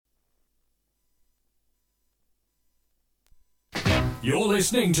You're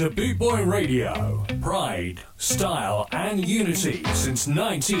listening to Boot Boy Radio. Pride, style, and unity since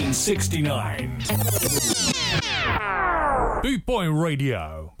 1969. Boot Boy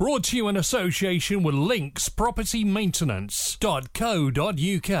Radio, brought to you in association with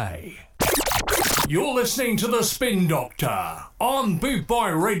linkspropertymaintenance.co.uk. You're listening to The Spin Doctor on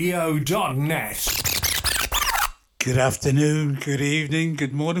bootboyradio.net. Good afternoon, good evening,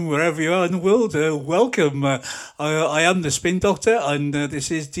 good morning, wherever you are in the world. Welcome. I am the Spin Doctor, and this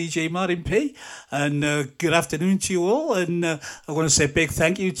is DJ Martin P. And good afternoon to you all. And I want to say a big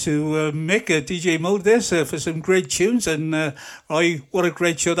thank you to Mick, DJ Mode, for some great tunes. And what a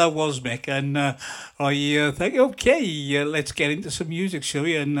great show that was, Mick. And I think, okay, let's get into some music, shall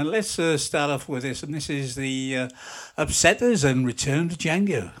we? And let's start off with this. And this is the Upsetters and Return to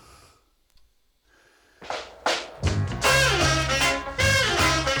Django.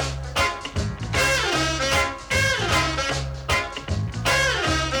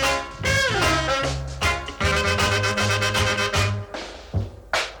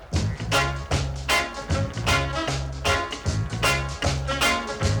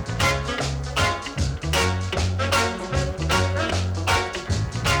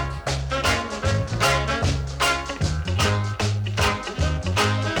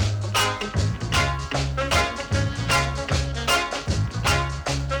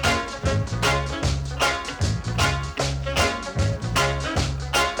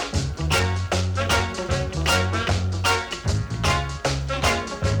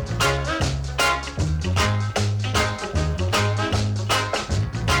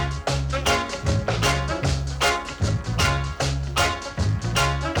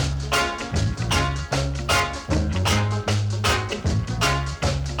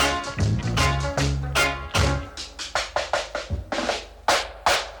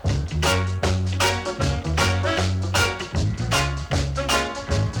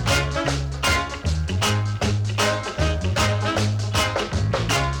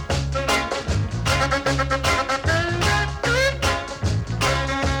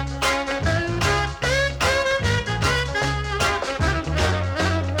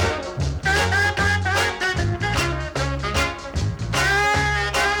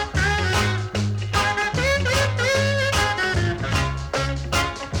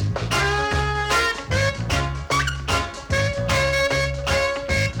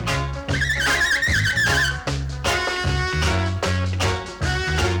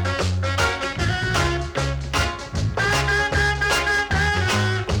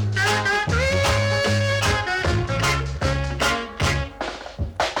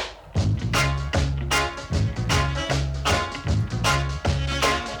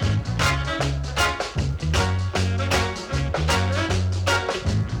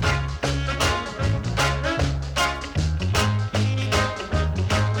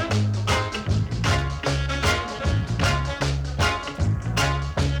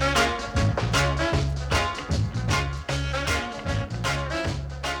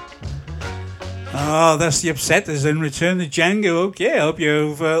 Oh, that's the Upsetters and Return to Django. Okay, I hope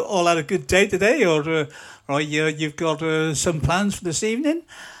you've all had a good day today, or you've got some plans for this evening.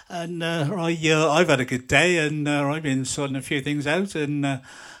 And I've had a good day, and I've been sorting a few things out, and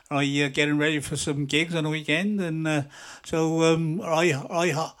getting ready for some gigs on the weekend. And I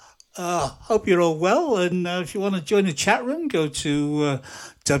hope you're all well. And if you want to join the chat room, go to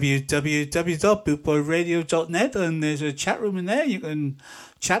www.bootboyradio.net, and there's a chat room in there. You can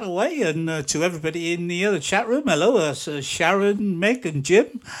chat away. And to everybody in the other chat room, hello, that's Sharon, Mick and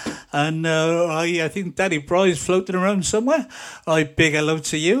Jim. And I think Daddy Bry's floating around somewhere. Big hello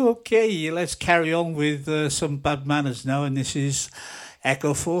to you. Okay, let's carry on with some Bad Manners now, and this is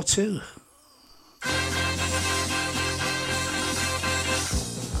Echo 4-2.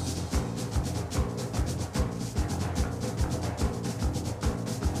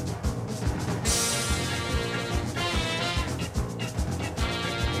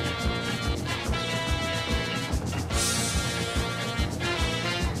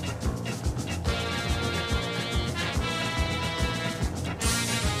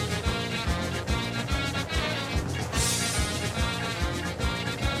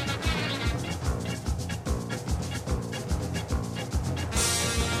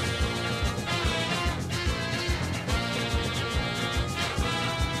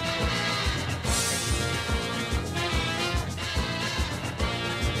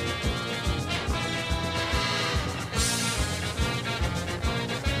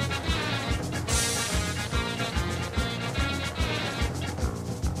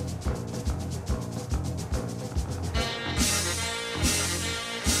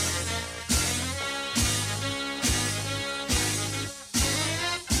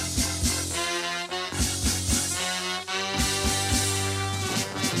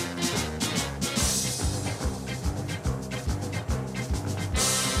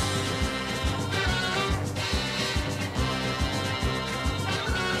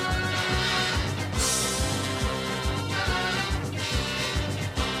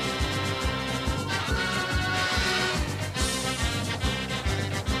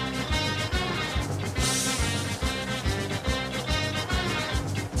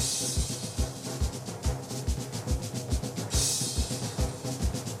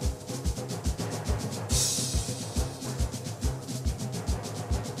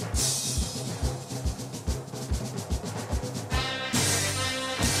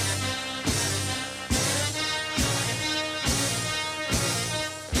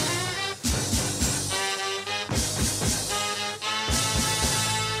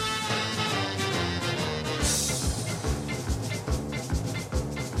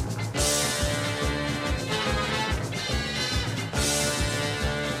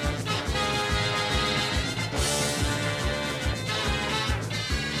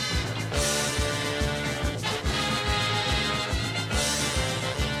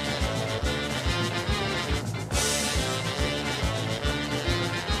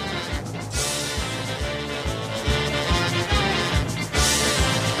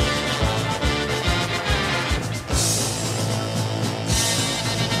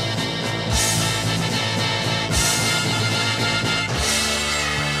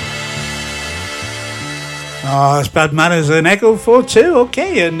 Oh, it's Bad Manners and Echo 4-2.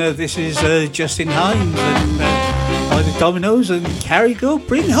 Okay, and this is Justin Hines and by the Dominoes and Carry Go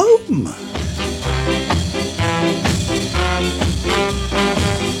Bring Home.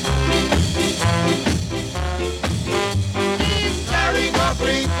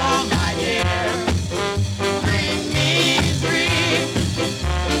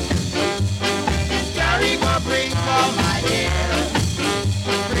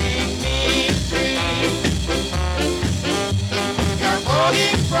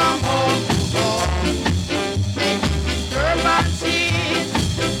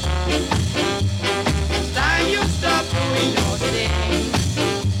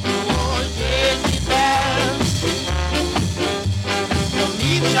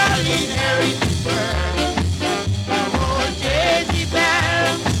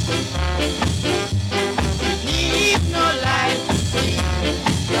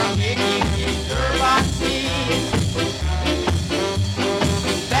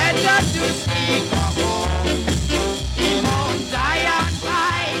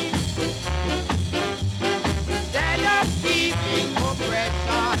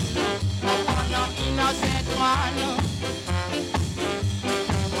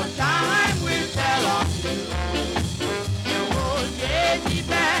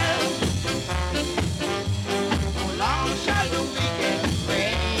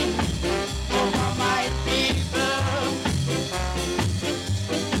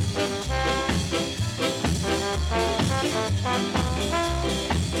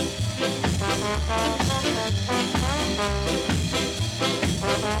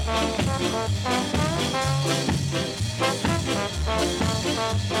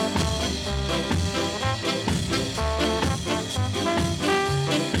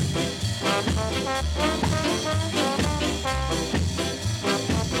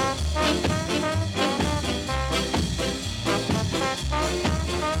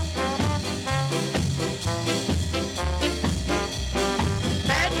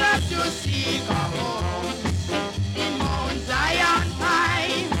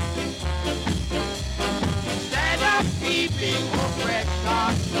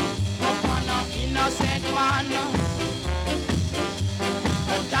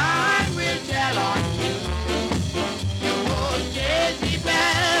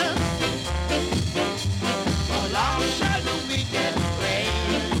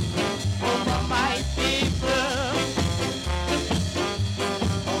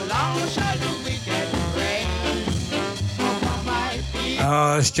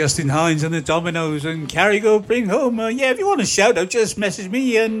 It's Justin Hines and the Dominoes and Carry Go Bring Home. Yeah, if you want to shout out, just message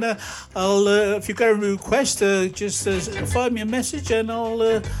me and I'll. If you've got a request, just find me a message and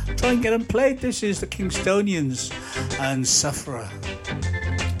I'll try and get them played. This is the Kingstonians and Sufferer.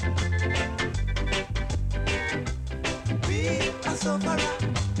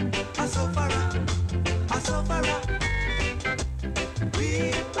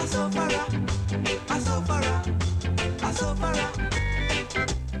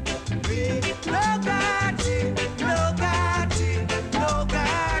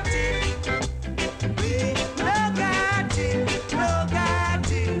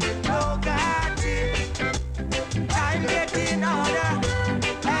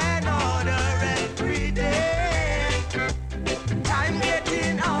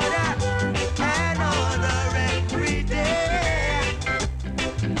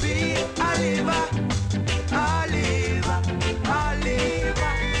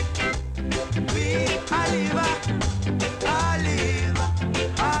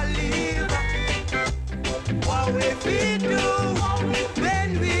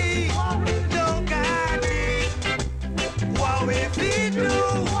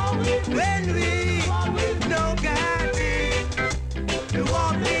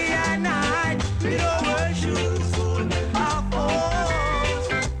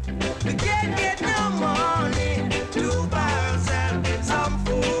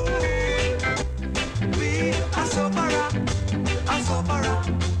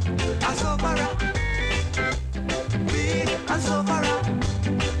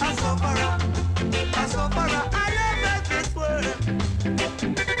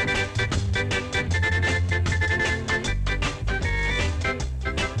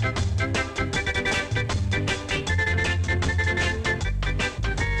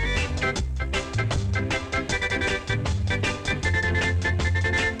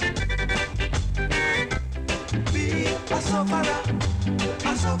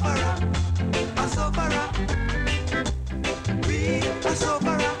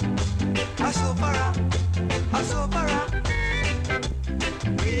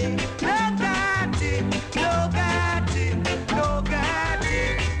 No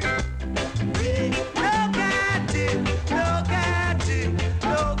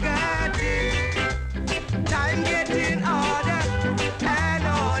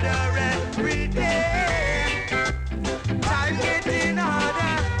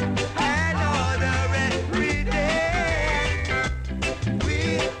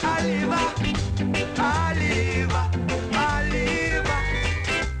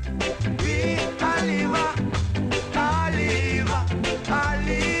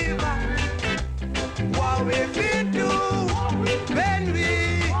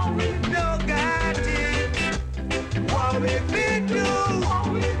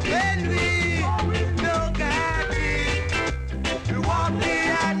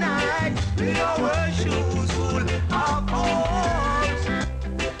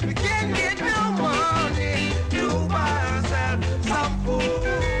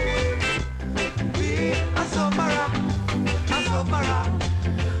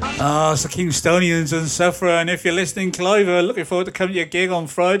It's the Kingstonians and Sufferer, and if you're listening, Clive, looking forward to coming to your gig on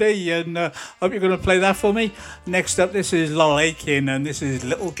Friday, and hope you're going to play that for me. Next up, this is Laurel Aitken, and this is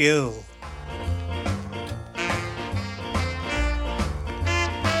Little Girl.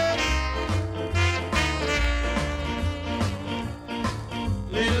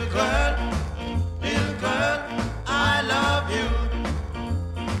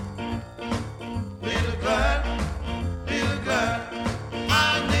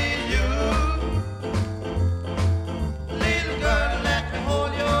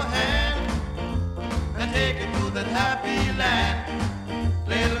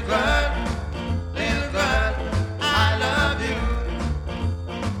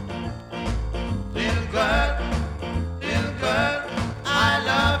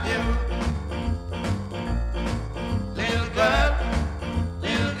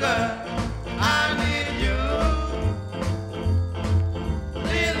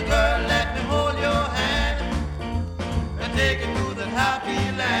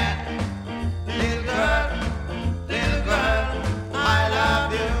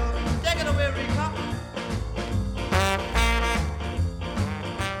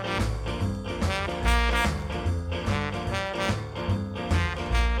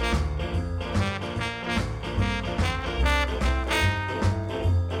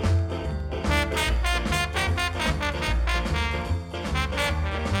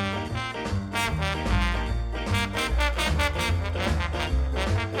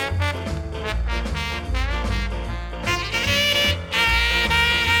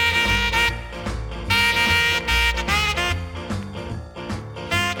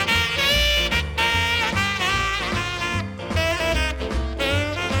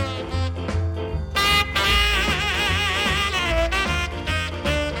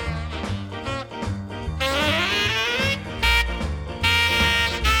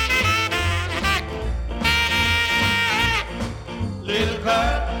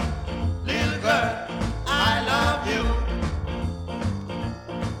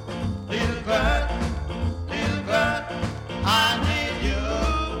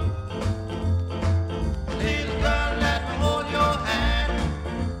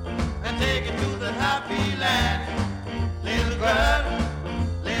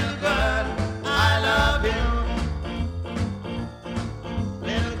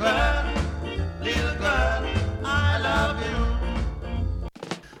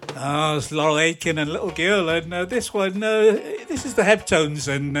 Laurel Aitken and Little Girl, and this one, this is the Heptones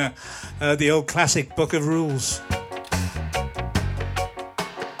and the old classic Book of Rules.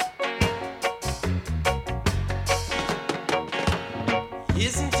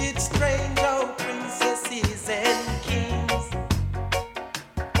 Isn't it strange how princesses and kings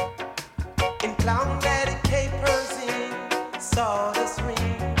in clown-headed capers in sawdust ring?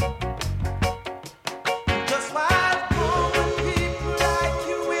 Just while common people like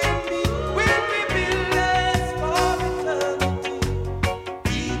you and me will be villains for eternity.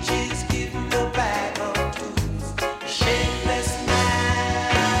 Each is given a bag of tools, a shameless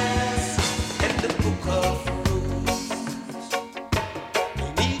mask, and the book of rules.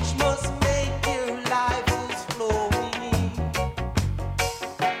 And each must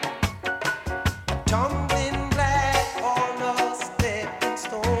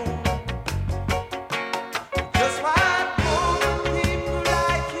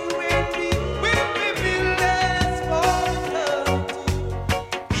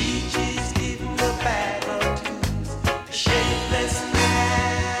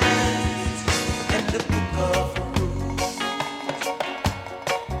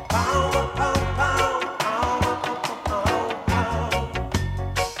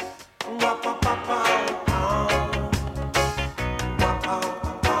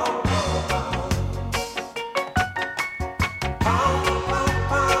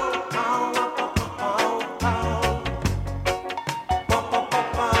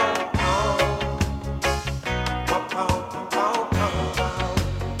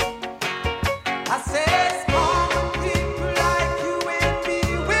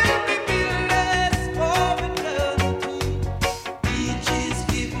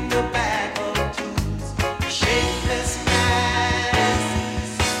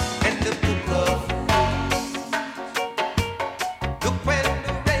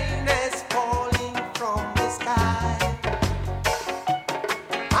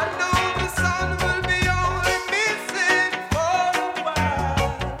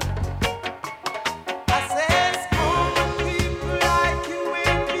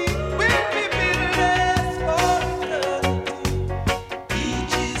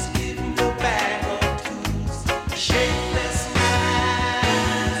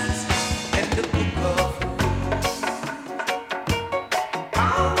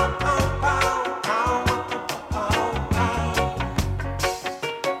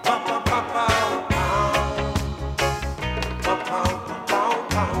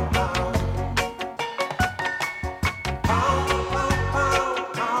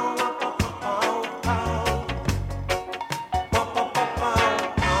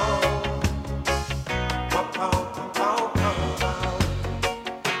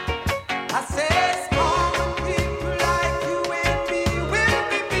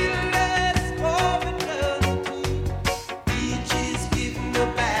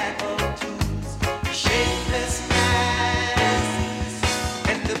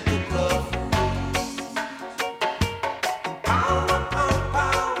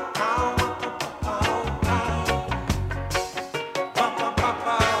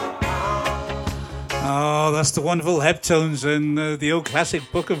that's the wonderful Heptones and the old classic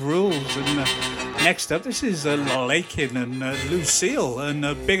Book of Rules. And next up, this is Lakin and Lucille and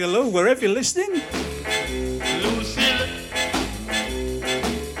Bigelow, wherever you're listening. Lucille,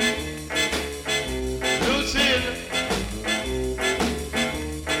 Lucille,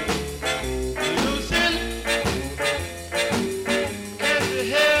 Lucille, can you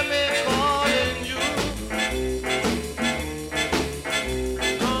hear me calling you?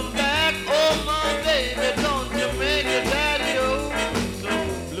 Come back, oh my baby, don't you make your daddy oh so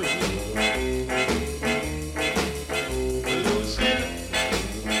blue. Lucille,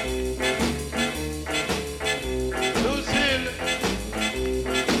 Lucille,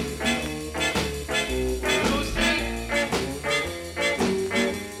 Lucille,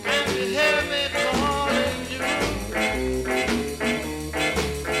 can you hear me calling you?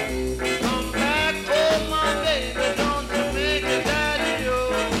 Come back, oh my baby, don't you make your daddy oh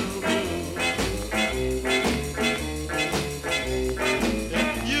blue. If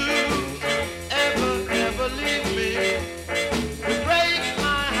you ever leave me, you break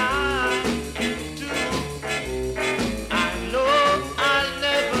my heart in two. I know I'll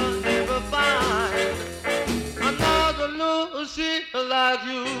never find another Lucy like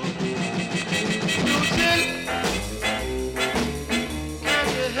you. Lucille, can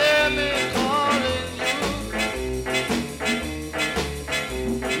you hear me calling you?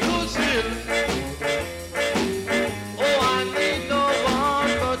 Lucille, oh I need no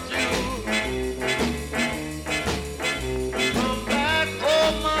one but you. Come back, oh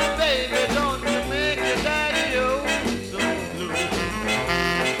my baby, don't you make your daddy oh so blue.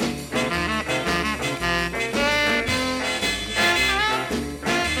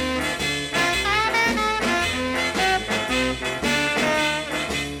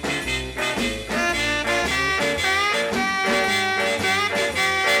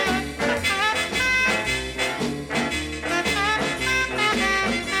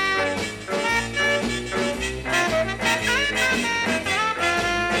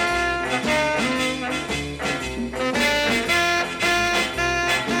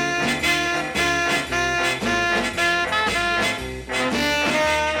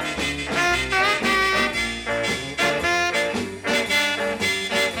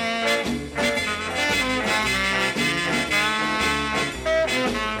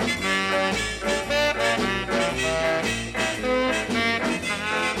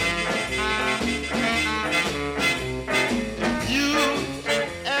 You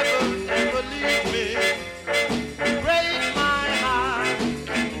ever leave me, break my heart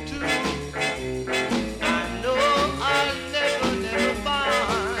in two. I know I'll never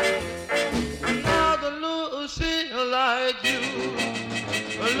find another Lucy like you.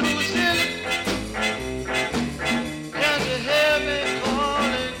 Lucille, can you hear me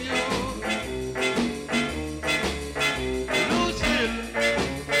calling you? Lucille,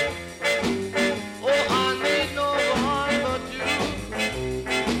 oh I need no one but you.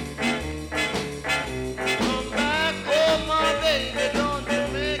 Come back, oh my baby, don't you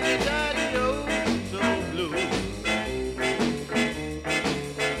make your daddy oh so blue.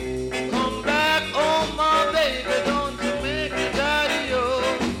 Come back, oh my baby, don't you make your daddy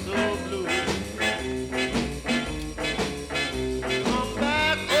oh so blue. Come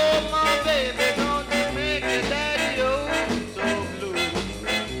back, oh my baby, don't you make your daddy oh so blue.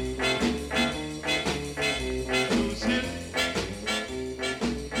 Lucille,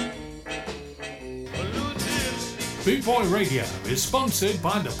 Lucille. Boot Boy Radio is sponsored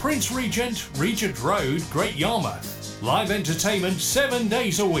by the Prince Regent, Regent Road, Great Yarmouth. Live entertainment 7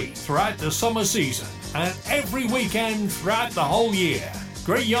 days a week throughout the summer season and every weekend throughout the whole year.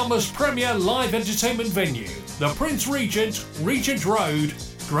 Great Yarmouth's premier live entertainment venue, the Prince Regent, Regent Road,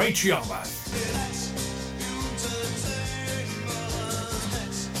 Great Yarmouth.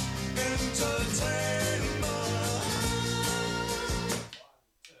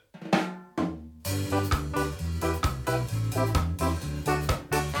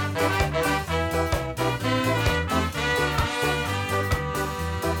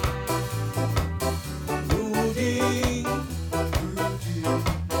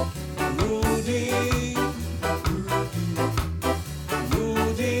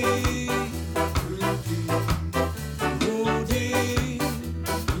 Rudy,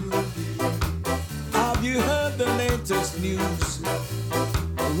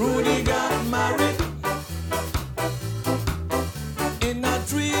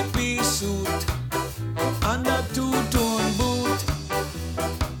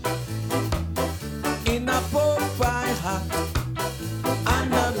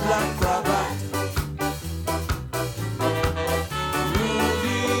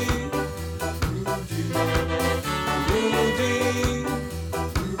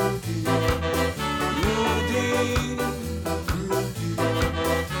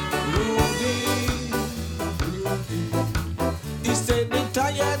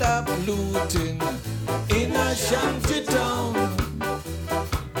 shooting in a shanty town.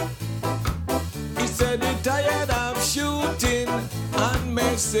 He said he tired of shooting and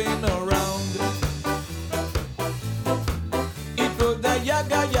messing around. It was the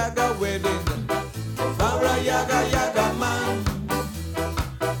Yaga Yaga wedding for a Yaga Yaga man.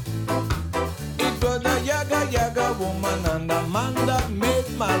 It was the Yaga Yaga woman and a man that made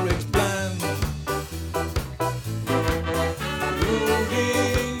marriage plan.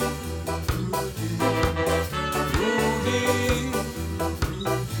 Rudy, Rudy,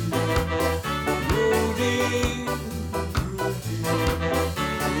 Rudy,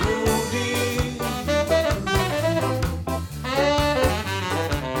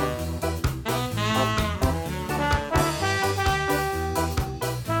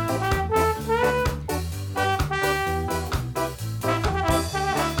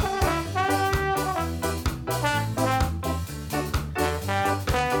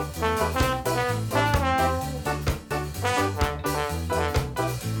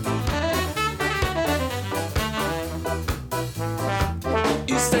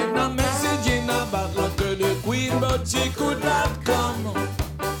 He sent a message in a bottle to the queen, but she could not come.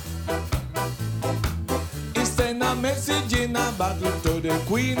 He sent a message in a bottle to the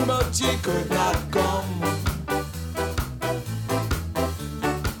queen, but she could not come.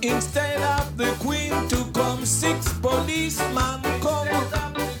 Instead of the queen to come, 6 policemen come.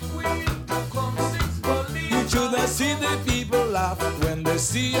 You should have seen the people laugh when they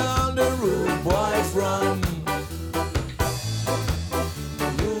see all the rude boys run.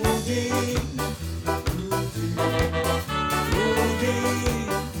 Rudy, Rudy,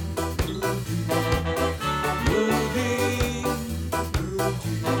 Rudy,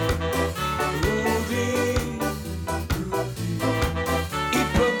 Rudy. It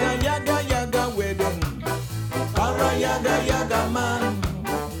was the Yaga Yaga wedding for a Yaga Yaga man.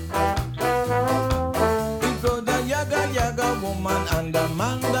 It was the Yaga Yaga woman and the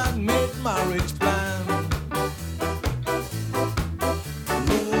man that made marriage plan.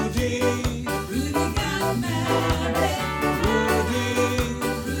 Rudy, Rudy got married. Rudy,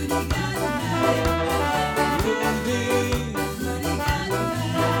 Rudy got married. Rudy, Rudy got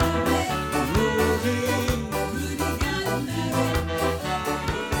married. Rudy. Rudy got married.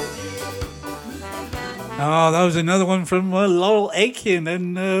 Oh, that was another one from Laurel Aitken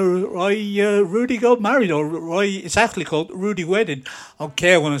and Rudy got married, or Roy. It's actually called Rudy Wedding.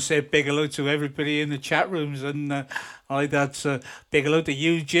 Okay, I want to say a big hello to everybody in the chat rooms, and that's big hello to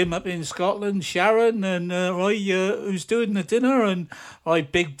you, Jim, up in Scotland, Sharon, and who's doing the dinner, and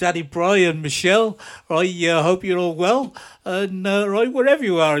Big Daddy Brian, Michelle. Hope you're all well, and wherever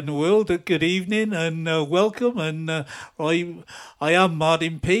you are in the world, good evening and welcome. And I am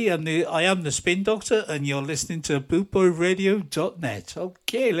Martin P, and I am the Spin Doctor, and you're listening to bootboyradio.net.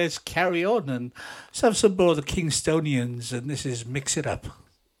 Okay, let's carry on and let's have some more of the Kingstonians, and this is Mix It Up.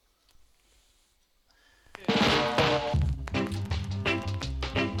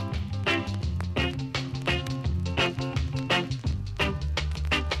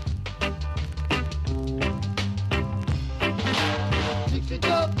 Mix it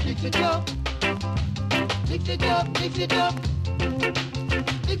up, mix it up. Mix it up, mix it up.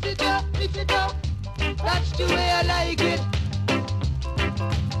 Mix it up, mix it up. That's the way I like it.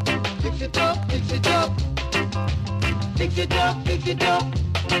 Mix it up, mix it up. Mix it up, mix it up.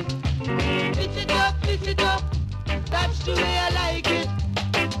 Mix it up, mix it up. That's the way I like it.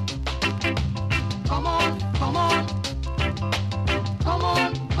 Come on, come on. Come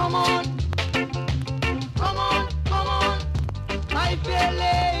on, come on. Come on, come on. My fair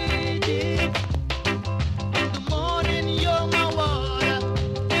lady. In the morning you're my water.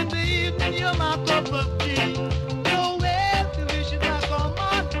 In the evening you're my cup of tea. No way to wish it back. Come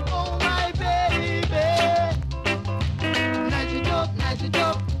on, oh my baby. Nice it up, nice it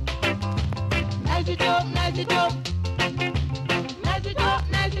up. Nice it up, nice it up. Nice it up,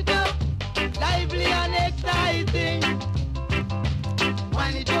 nice it up. Lively and exciting.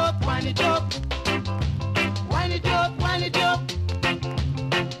 Wind it up, wind it up. Wind it up, wind it up.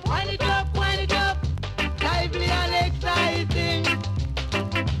 Wind it up, wind it up. Lively and exciting.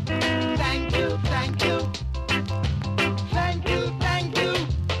 Thank you, thank you. Thank you, thank you.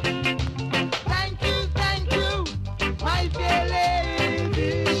 Thank you, thank you. My fair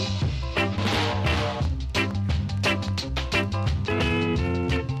lady.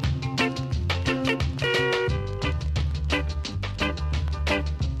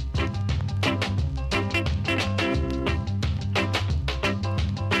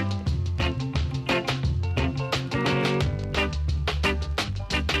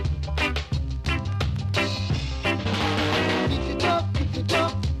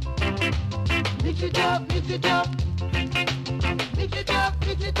 it up, mix it up,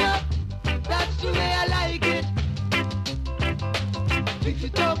 mix it up. That's the way I like it. Mix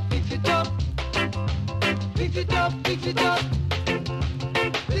it up, mix it up, mix it up, mix it up,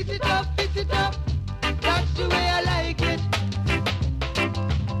 mix it up, mix it up. That's the way I like it.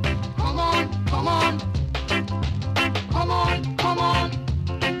 Come on, come on, come on, come on,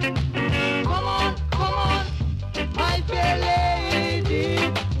 come on, come on, my fair lady.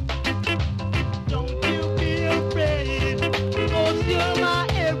 Don't you be afraid, 'cause you're my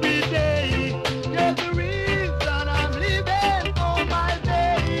everyday. You're the reason I'm living, oh my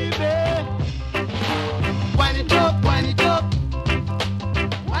baby. Wind it up, wind it up,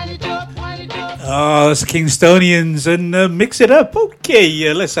 wind it up, wind it up. Oh, it's the Kingstonians and mix it up.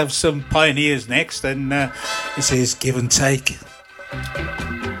 Okay, let's have some Pioneers next, and this is Give and Take.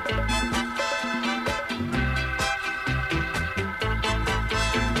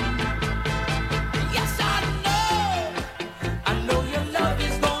 Yes, I know your love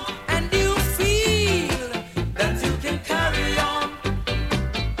is gone, and you feel that you can carry on.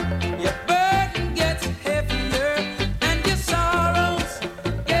 Your burden gets heavier, and your sorrows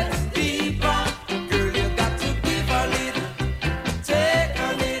gets deeper. Girl, you got to give a little, take a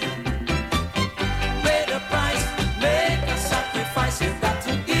little, pay the price, make a sacrifice. You got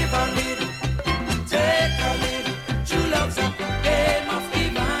to give a little, take a little. True love's a game of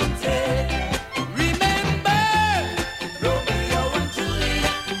give and take. Remember, Romeo and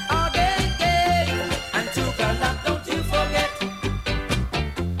Juliet are dedicated and took a lot, don't you forget.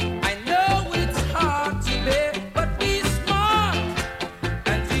 I know it's hard to bear, but be smart,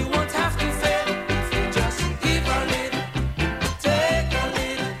 and you won't have to fail if you just give a little, take a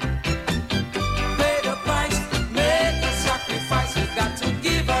little, pay the price, make a sacrifice. You got to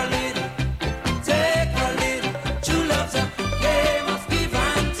give a little, take a little. True love's a game of give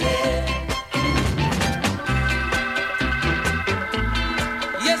and take.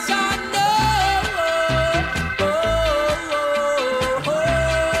 Yes, I know.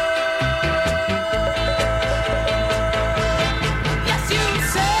 Yes, you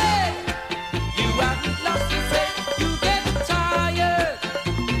say you haven't lost your faith. You get tired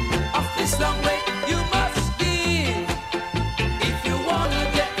of this long wait. You must give if you wanna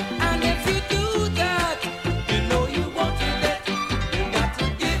get, and if you do that, you know you want to get. You got to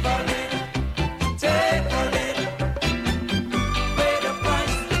give a little, take a little, pay the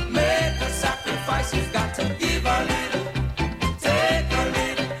price, make a sacrifice. You've got to give a little, take a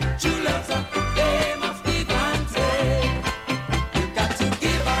little. True love's a game of give and take. You got to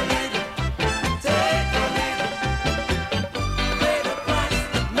give a little, take a little, pay the price,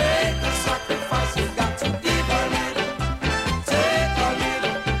 make a sacrifice. You've got to give a little, take a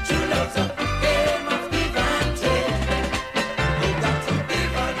little. True love's a game of give and take. You got to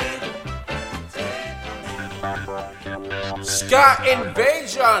give a little, take a little. Ska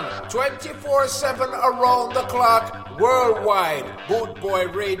Invasion 24/7 around the clock worldwide. Boot Boy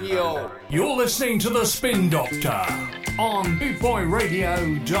Radio. You're listening to The Spin Doctor on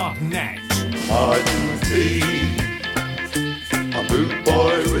bootboyradio.net. R2P, a Boot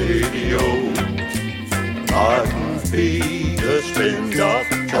Boy Radio. R2P, the Spin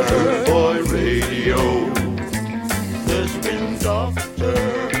Doctor. A Boot Boy Radio. The Spin Doctor.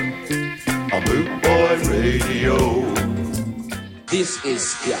 A Boot Boy Radio. This is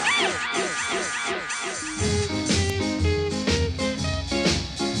Ska.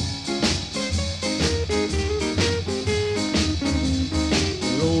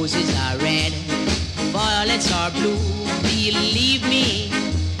 Roses are red, violets are blue. Believe me,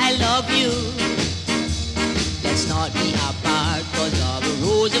 I love you. Let's not be apart, 'cause you're the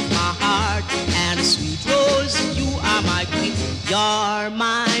rose of my heart. And a sweet rose, you are my queen. You're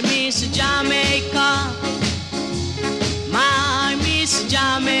my Miss Jamaica, my Miss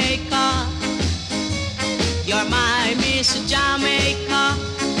Jamaica. You're my Miss Jamaica.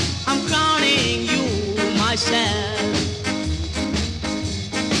 I'm crowning you myself.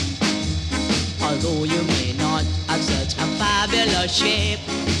 Although you may not have such a fabulous shape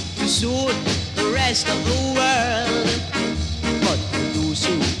to suit the rest of the world, but you do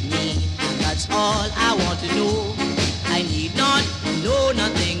suit me, and that's all I want to know. I need not know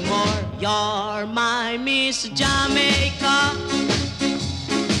nothing more. You're my Miss Jamaica,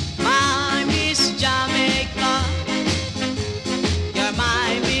 my Miss Jamaica. You're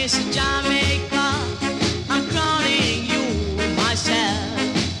my Miss Jamaica. I'm crowning you myself.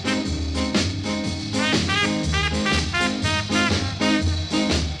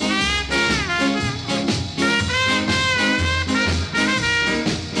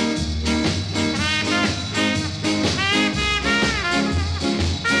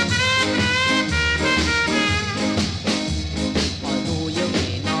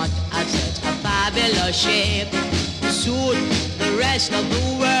 fabulous shape to suit the rest of the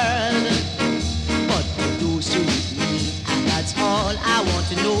world. But you do suit me, and that's all I want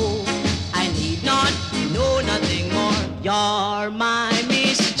to know. I need not know nothing more. You're my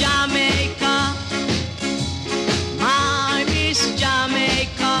Miss Jamaica, my Miss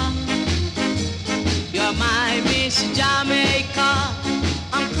Jamaica. You're my Miss Jamaica.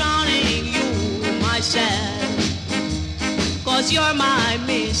 I'm crowning you myself. 'Cause you're my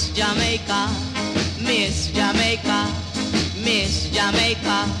Miss Jamaica, Miss Jamaica, Miss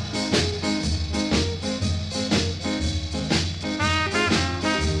Jamaica.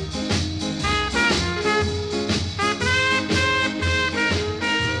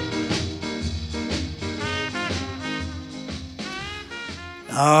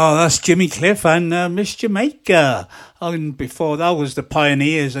 Oh, that's Jimmy Cliff and Miss Jamaica. And before that was the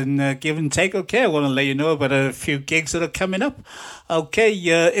Pioneers and Give and Take. Okay, I want to let you know about a few gigs that are coming up. Okay,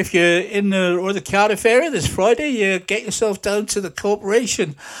 if you're in the Cardiff area this Friday, get yourself down to the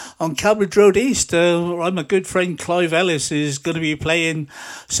Corporation on Cambridge Road East. My good friend Clive Ellis is going to be playing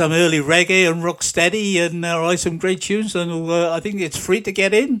some early reggae and rocksteady and some great tunes. And I think it's free to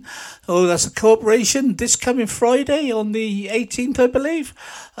get in. Oh, that's the Corporation this coming Friday on the 18th, I believe.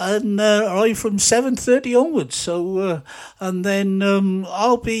 And from 7:30 onwards. So and then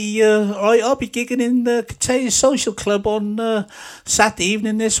I'll be gigging in the Cathay Social Club on Saturday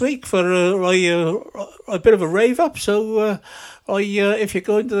evening this week for a bit of a rave up. So if you're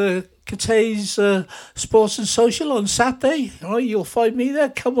going to the Catay's Sports and Social on Saturday, you'll find me there.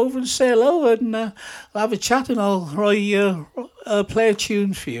 Come over and say hello and I'll have a chat and I'll play a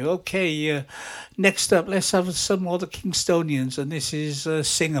tune for you. Okay, next up, let's have some more of the Kingstonians, and this is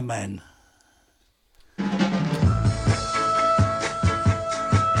Singer Man.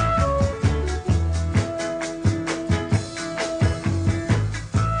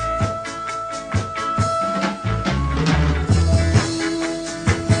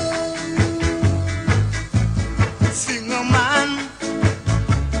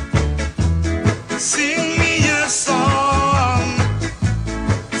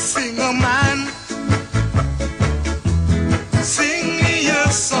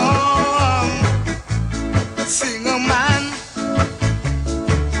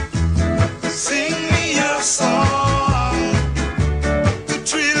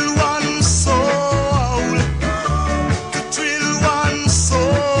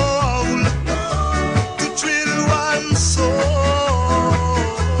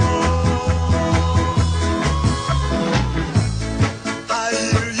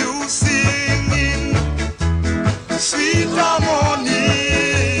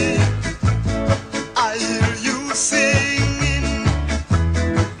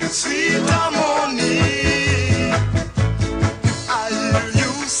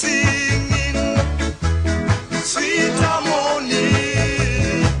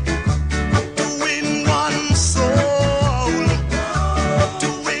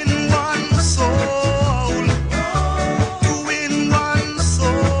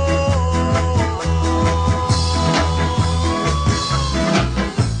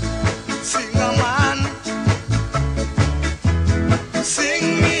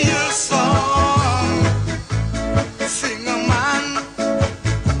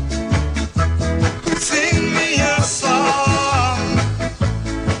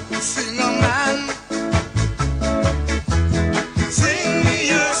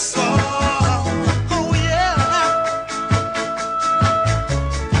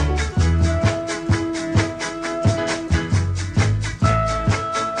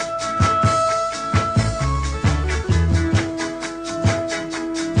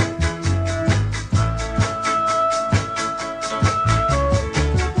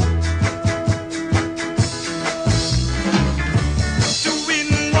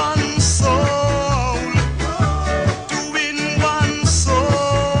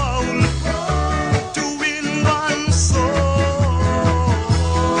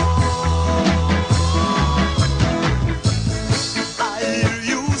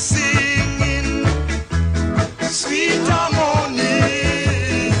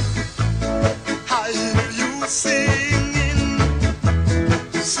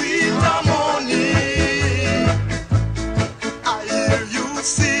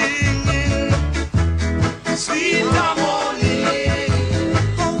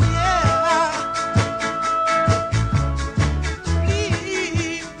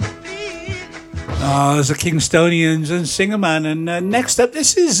 There's the Kingstonians and Singer Man. And next up,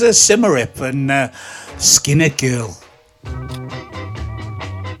 this is Simmerip and Skinhead Girl.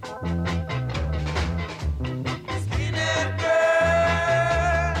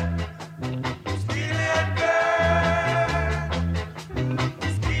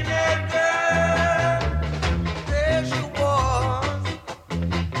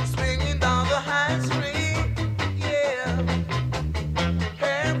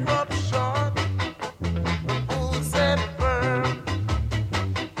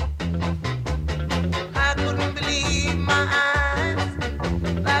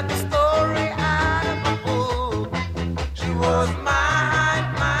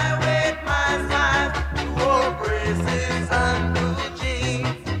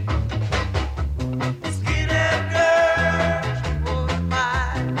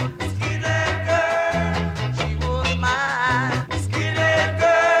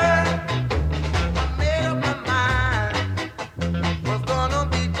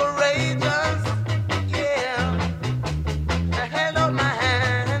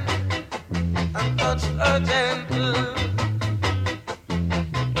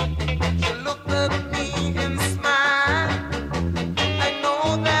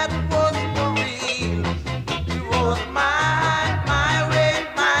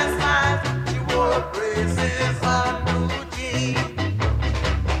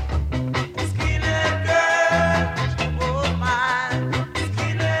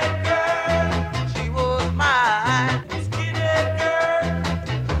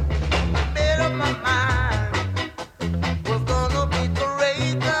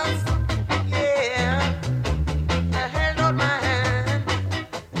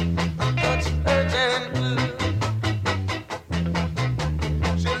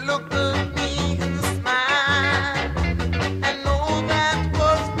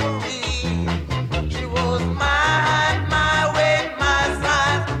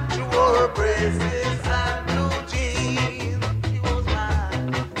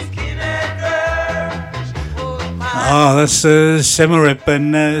 Oh, that's Semarip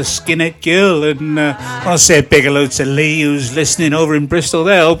and Skinhead Girl. And I'll say a big hello to Lee, who's listening over in Bristol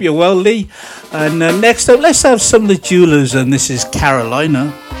there. Hope you're well, Lee. And next up, let's have some of the Jewelers, and this is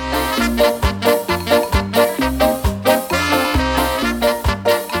Carolina.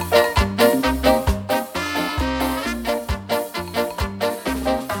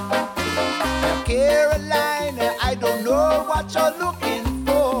 Carolina, I don't know what you're looking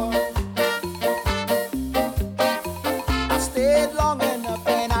for. I stayed long enough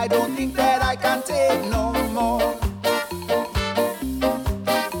and I don't think that I can take no more.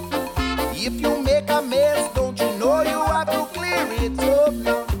 If you make a mess, don't you know you have to clear it up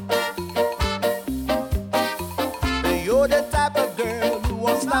now? You're the type of girl who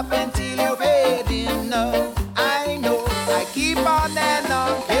won't stop until you've had enough. I know, I keep on and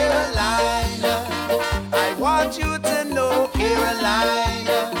on, Carolina. I want you to know,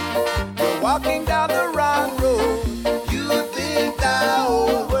 Carolina, you're walking down the wrong road. You think the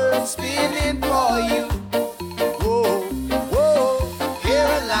whole world's spinning for you. Whoa, whoa,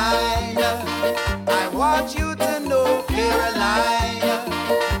 Carolina, I want you to know, Carolina,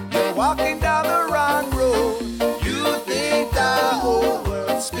 you're walking down the wrong road. You think the whole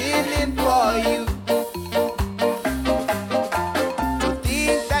world's spinning for you. To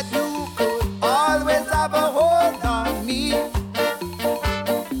think that you could always have a hold on me,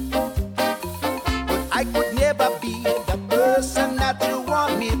 but I could never be the person that you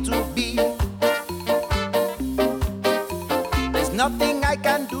want me to be. There's nothing I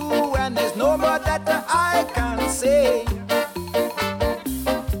can do and there's no more that I can say.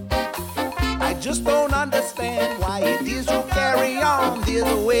 I just don't understand why it is you carry on this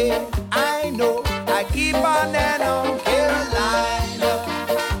way. I know I keep on and on, Carolina.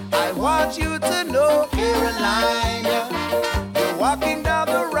 I want you to know, Carolina, you're walking down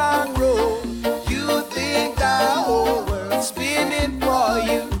the wrong road. You think the whole world's spinning for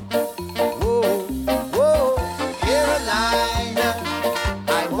you. Whoa, whoa, Carolina,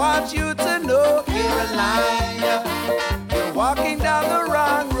 I want you to know, Carolina, you're walking down the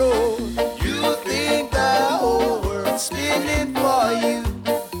wrong road. You think the whole world's spinning for you.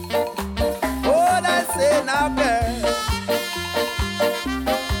 What I say now, girl.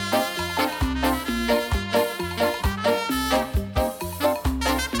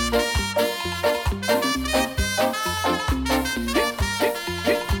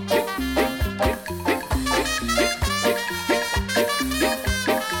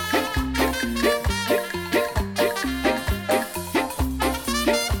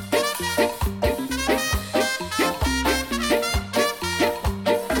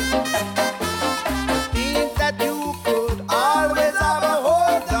 Think that you could always have a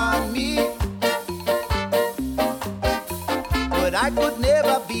hold on me, but I could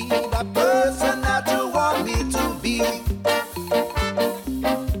never be the person that you want me to be.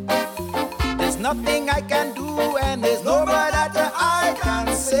 There's nothing I can do and there's no more that I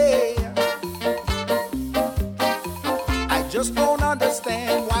can say. I just don't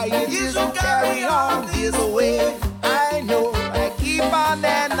understand why it is you carry on this way. I know I keep on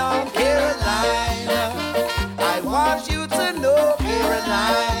and on, Carolina. I want you to know,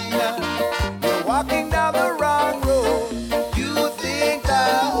 Carolina, you're walking down the wrong road. You think the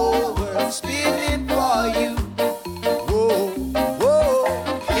whole world's spinning for you. Whoa,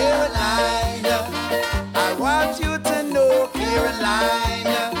 whoa, Carolina, I want you to know,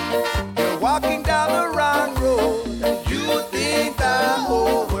 Carolina, you're walking down the wrong road. You think the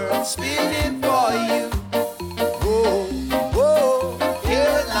whole world's spinning for you.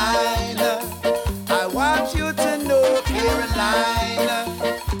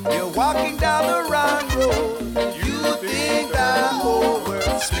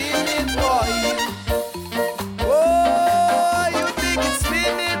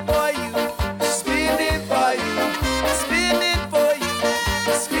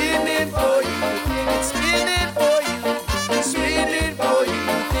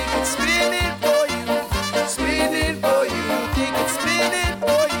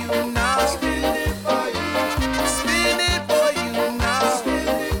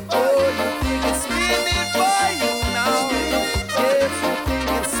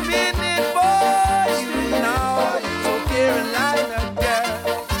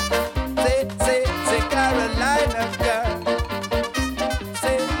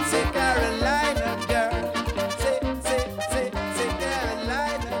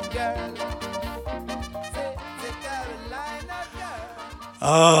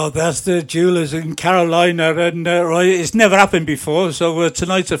 Oh, that's the Jewelers in Carolina, and right, it's never happened before, so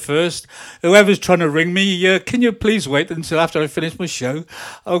tonight's a first. Whoever's trying to ring me, can you please wait until after I finish my show?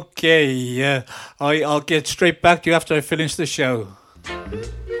 Okay, I'll get straight back to you after I finish the show.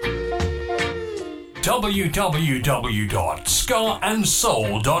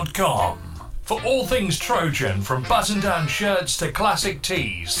 www.scarandsoul.com for all things Trojan, from button-down shirts to classic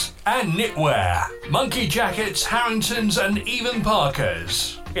tees and knitwear, monkey jackets, Harringtons and even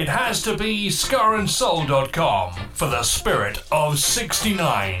Parkers. It has to be scarandsoul.com for the spirit of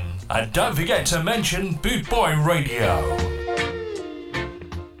 69. And don't forget to mention Boot Boy Radio.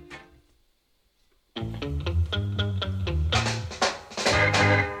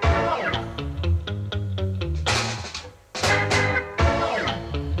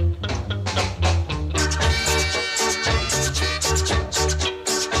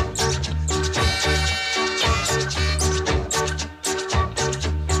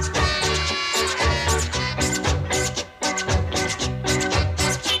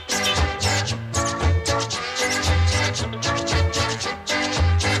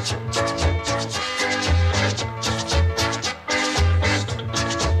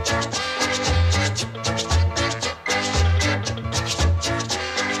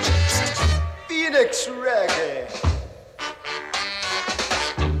 Phoenix Reggae.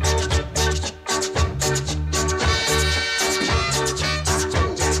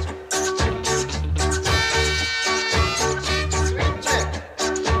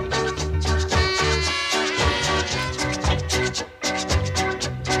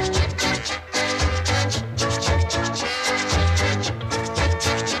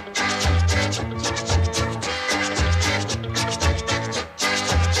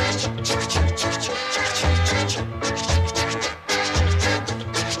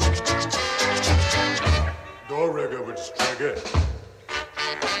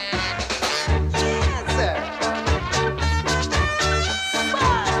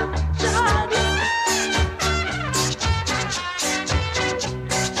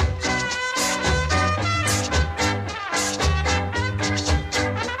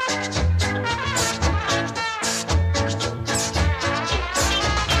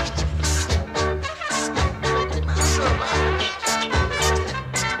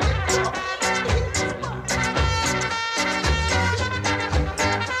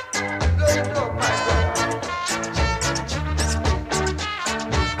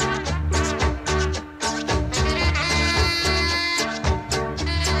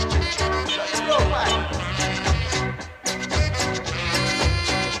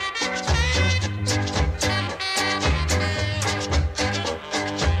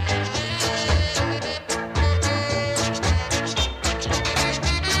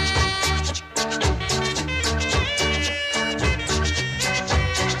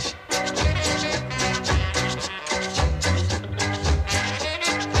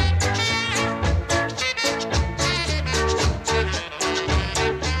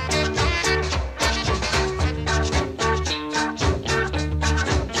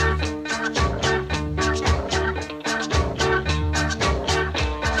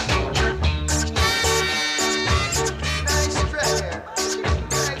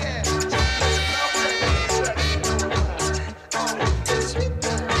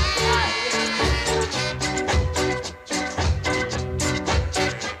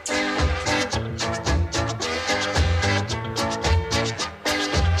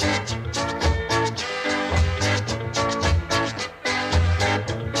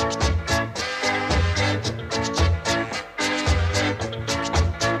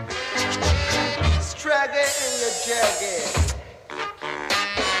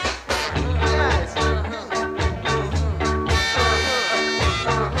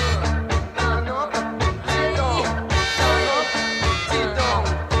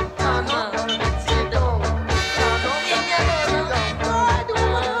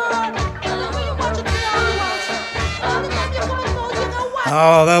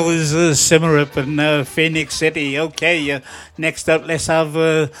 Oh, that was Simmer Up in Phoenix City. Okay, next up, let's have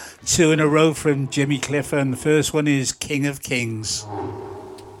two in a row from Jimmy Cliff, and the first one is King of Kings.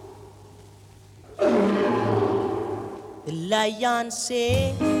 The lion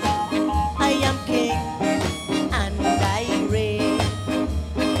say, I am king and I reign.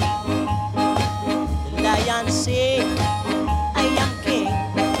 The lion say, I am king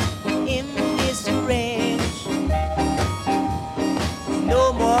in this range.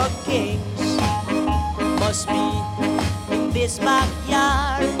 No more kings must be in this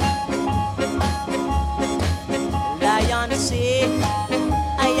backyard. The lion say,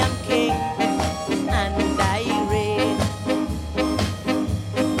 I am king and I reign.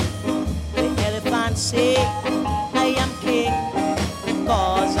 say I am king,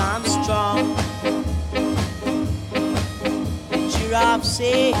 cause I'm strong. The giraffe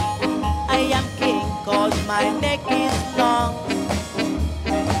say I am king, cause my neck is long.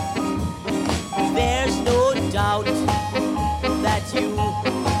 There's no doubt that you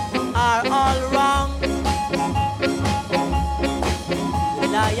are all wrong. The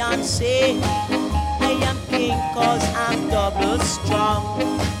lion say I am king, cause I'm double strong.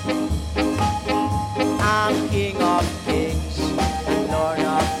 I'm king of kings and lord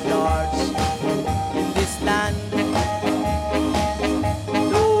of lords in this land.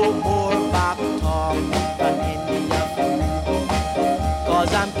 No more back talk from India,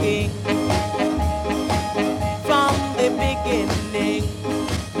 cause I'm king from the beginning.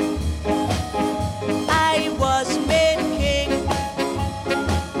 I was made king.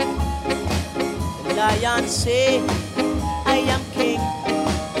 The lion say I am king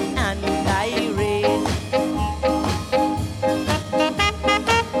and I reign.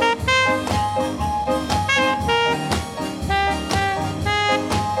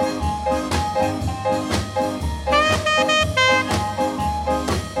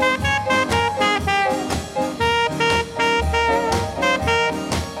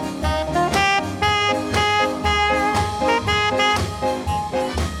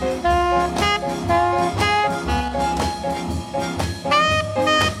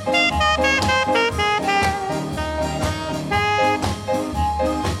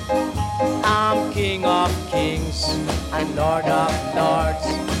 I'm king of kings and lord of lords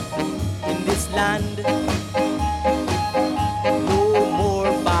in this land. No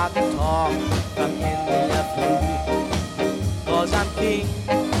more back talk from any of you, cause I'm king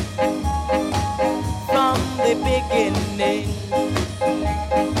from the beginning.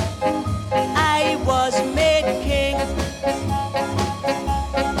 I was made king.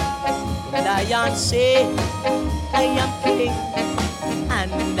 Lion say I am king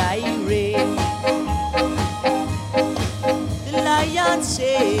and I reign. The lion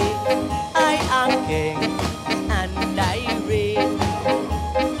say I am king and I reign.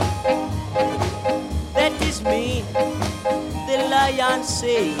 That is me. The lion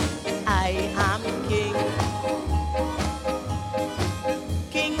say I am king.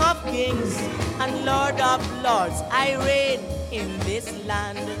 King of kings and lord of lords, I reign in this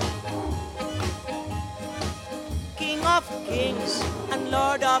land. King of kings and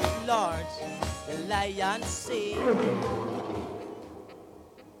lord of lords, the lion say.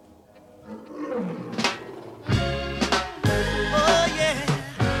 Oh yeah,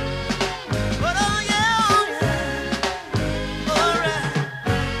 but oh yeah, alright.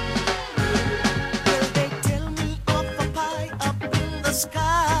 Well, they tell me of a pie up in the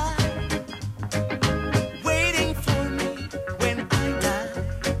sky, waiting for me when I die.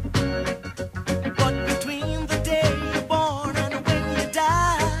 But between the day you're born and when you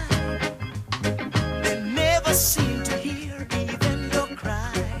die, they never seem to hear even your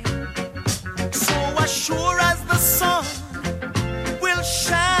cry. So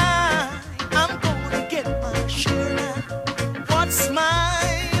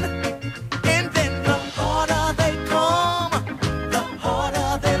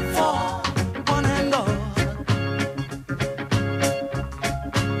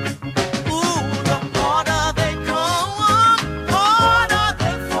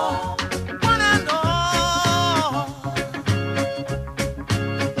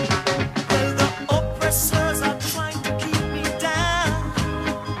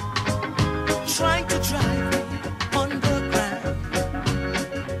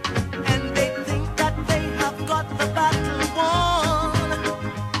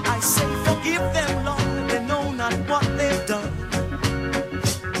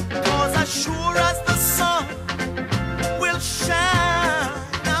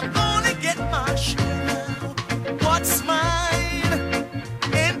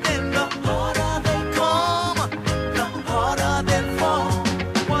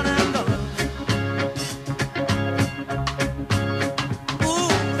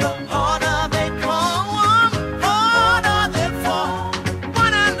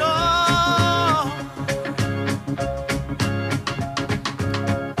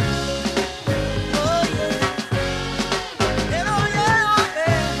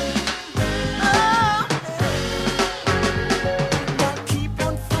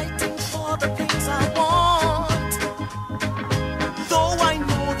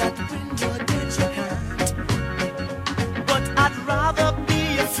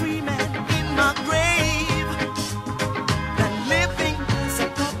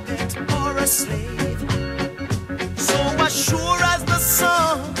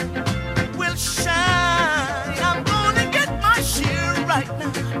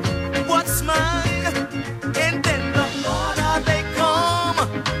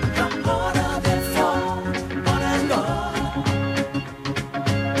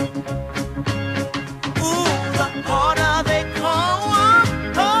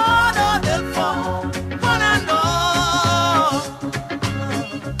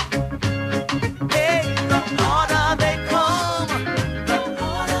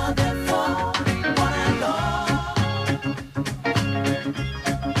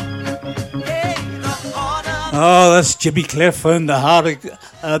Oh, that's Jimmy Cliff, and the harder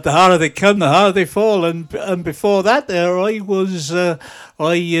they come, the harder they fall. And before that, there I was,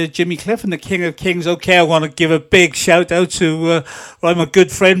 Jimmy Cliff and the King of Kings. Okay, I want to give a big shout out to my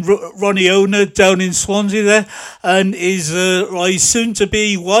good friend Ronnie Owner down in Swansea there, and his soon to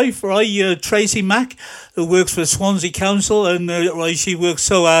be wife, Tracy Mack, who works for Swansea Council, and she works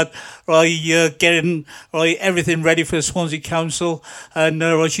so hard, getting everything ready for Swansea Council, and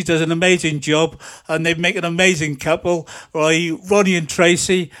she does an amazing job, and they make an amazing couple. Ronnie and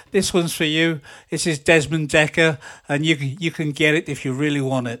Tracy, this one's for you. This is Desmond Decker, and you can get it if you really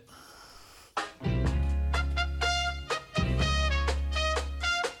want it.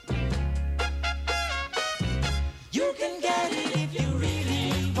 You can get it if you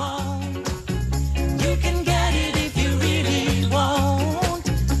really want. You can get it if you really want.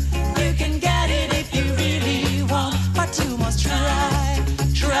 You can get it if you really want. But you must try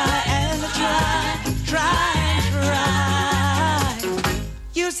and try, and try.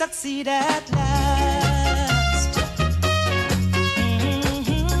 You succeed at last.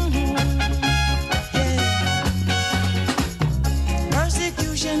 Yeah.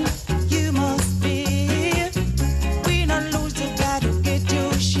 Persecution you must fear. We not lose the battle, get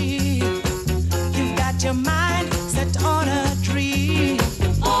your shield. You got your mind set on a dream.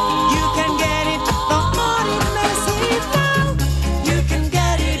 You can get it, the heart it may seem now. You can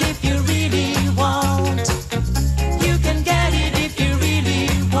get it if you really want. You can get it if you really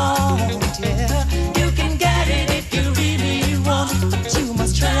want, yeah. You can get it if you really want. But you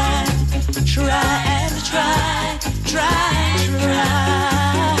must try and try.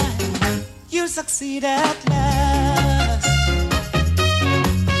 You'll succeed at last.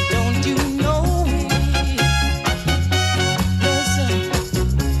 Don't you know it? Listen,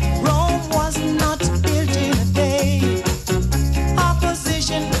 Rome was not built in a day.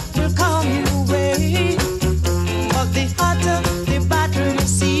 Opposition will come your way. But the hotter the battle you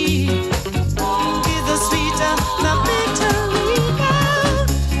see, the sweeter the victory.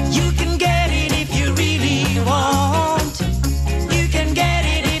 You can get it if you really want. You can get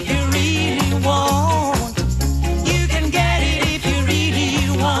it if you really want. You can get it if you really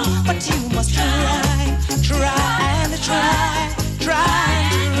want. But you must try and try.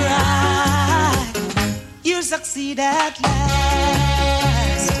 You'll succeed at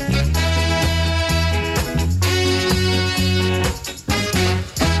last.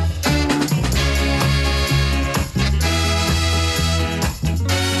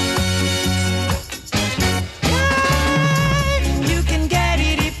 You can get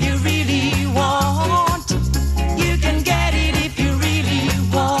it if you really want. You can get it if you really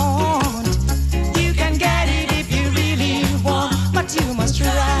want. You can get it if you really want. But you must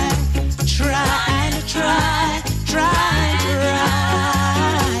try and try.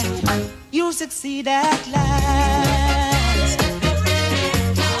 You'll succeed at last.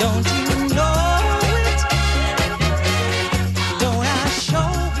 Don't you know it? Don't I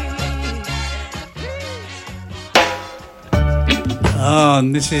show it? Oh,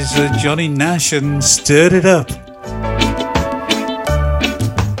 and this is Johnny Nash and Stirred It Up.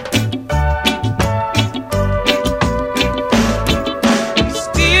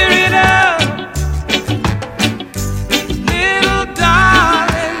 Steer it up, little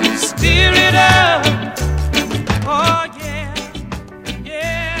darling, steer it up. Oh yeah,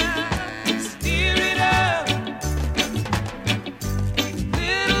 steer it up,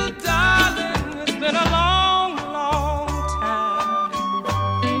 little darling. It's been a long time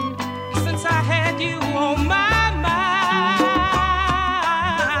since I had you on my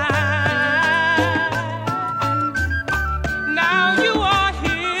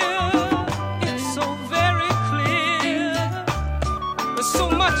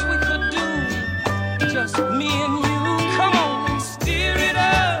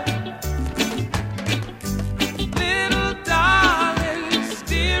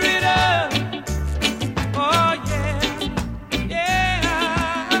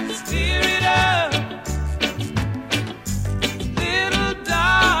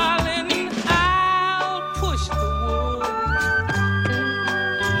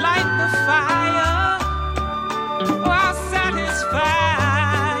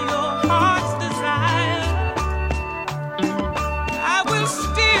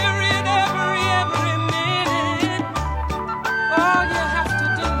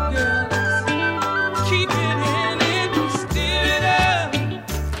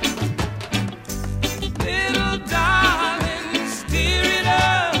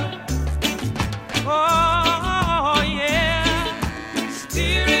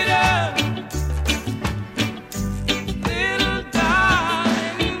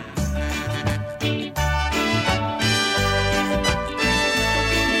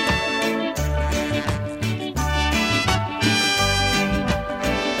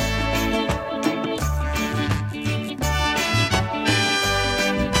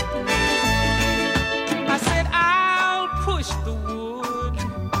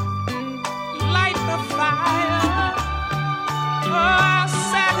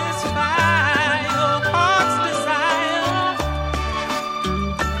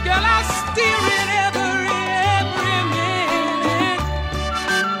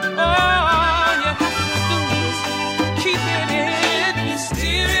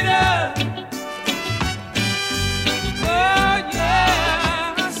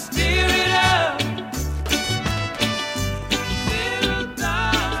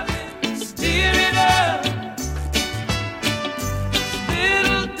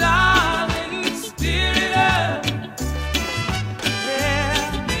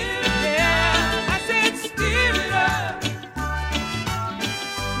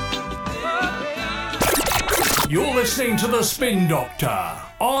listening to The Spin Doctor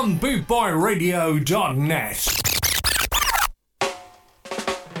on bootboyradio.net.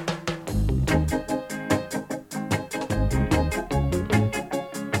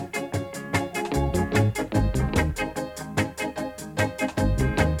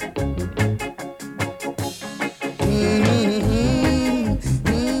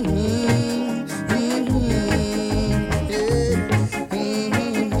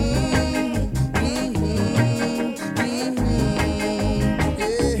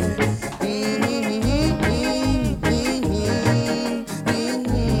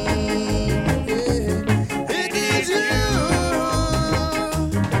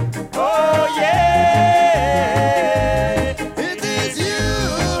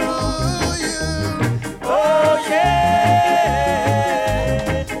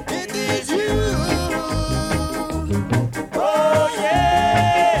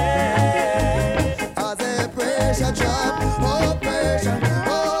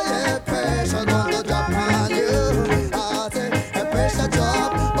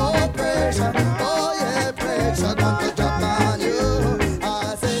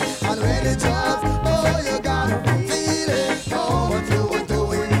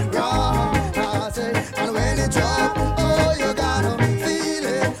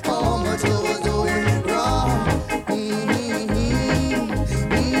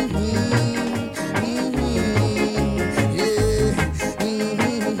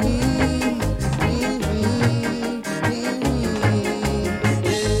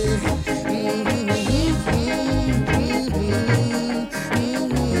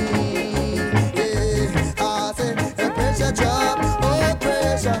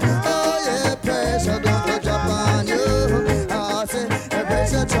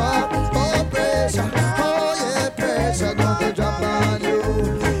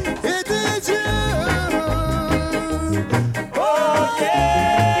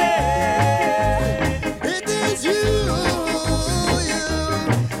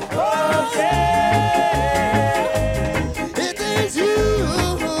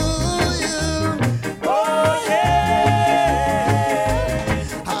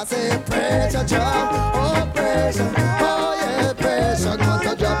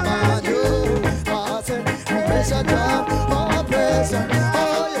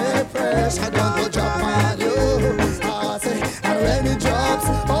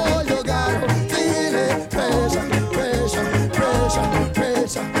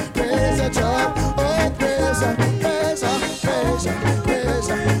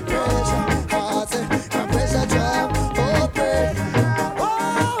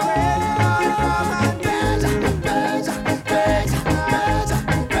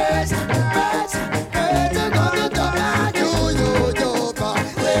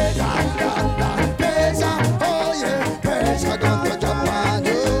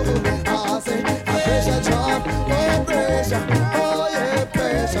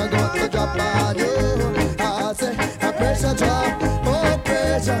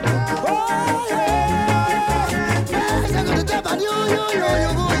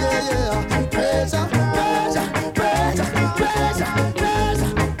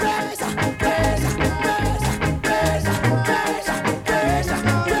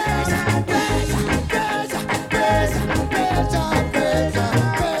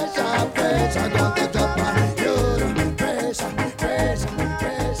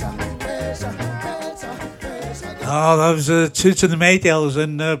 Oh, that was Toots and the Maytals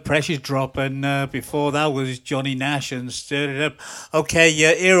and Precious Drop, and before that was Johnny Nash and Stirred It Up. Okay,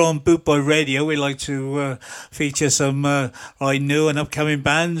 here on Bootboy Radio, we like to feature some new and upcoming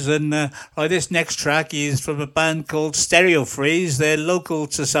bands, and this next track is from a band called Stereo Freeze. They're local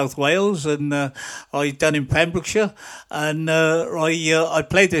to South Wales and done in Pembrokeshire, and I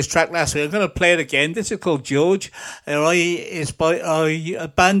played this track last week. I'm going to play it again. This is called George. It's by a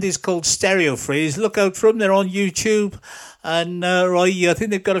band is called Stereo Freeze. Look out for them. They're on YouTube. And I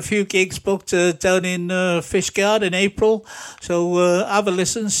think they've got a few gigs booked down in Fishguard in April. So have a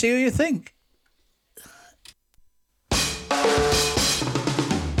listen, see what you think.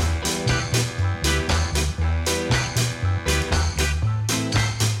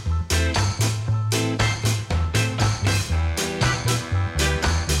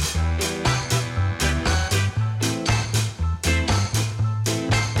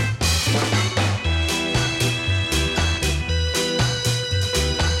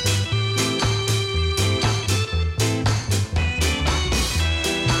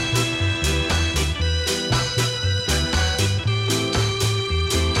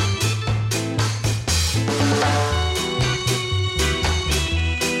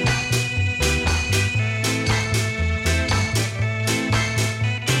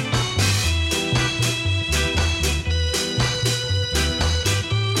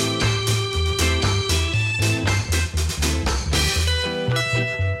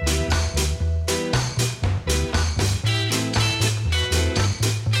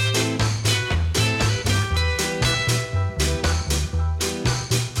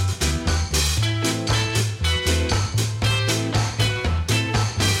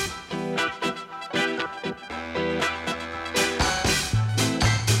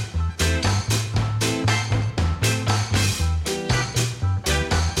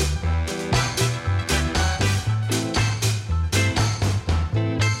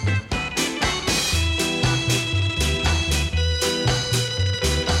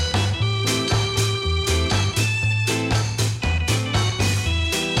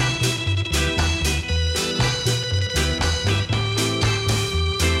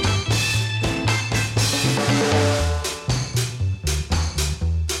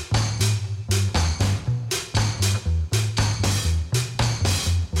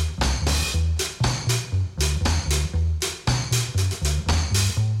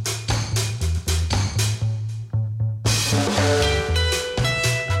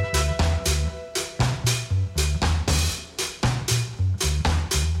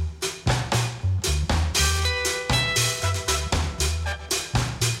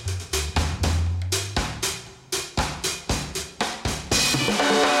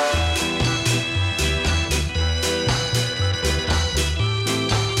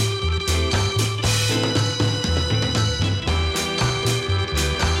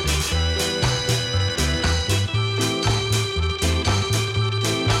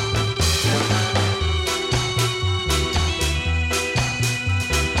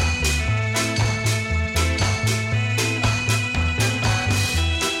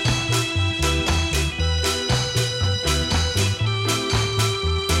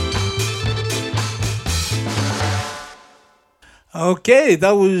 Okay,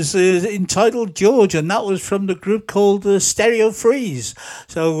 that was entitled George, and that was from the group called Stereo Freeze.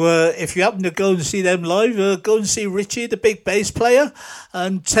 So if you happen to go and see them live, go and see Richie, the big bass player,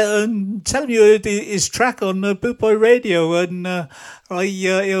 and tell him you heard his track on Boot Boy Radio, and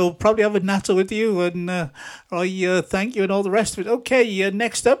he'll probably have a natter with you, and I thank you and all the rest of it. Okay,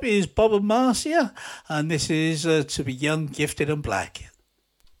 next up is Bob and Marcia, and this is To Be Young, Gifted and Black.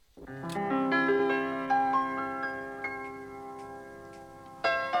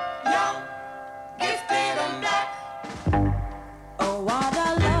 Young, gifted and black. Oh, what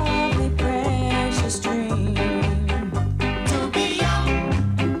a lovely, precious dream. To be young,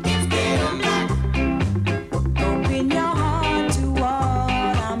 gifted and black. Open your heart to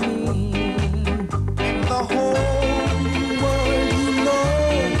what I mean. In the whole world, you know,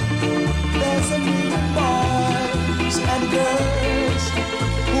 there's a million boys and girls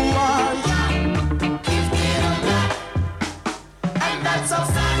who are young, gifted and black. And that's a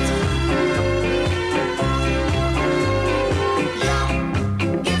fact.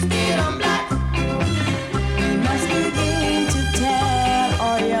 Young, gifted and black. We must begin to tell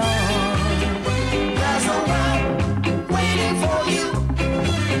our young. There's a world waiting for you.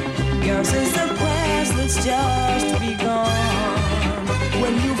 Yours is the quest that's just begun.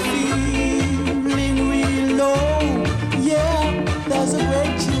 When you feeling real low, yeah, there's a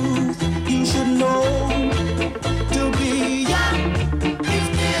great truth you should know. To be young,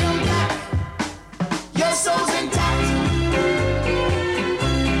 gifted and black, your soul's intact.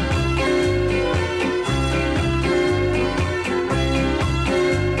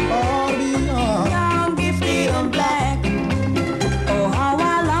 Oh, be young, Young, gifted and black. Oh, how I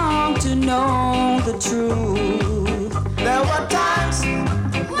long to know the truth. there were times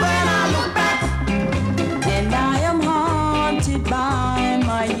when I look back. And I am haunted by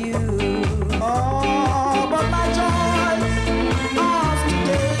my youth. Oh, but my joy of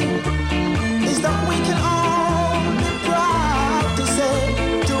today is that we can all be proud to say,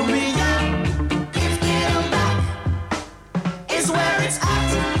 to be young, gifted and black is where it's at.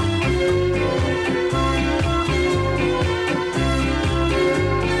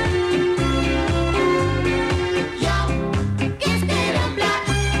 Young, gifted and black.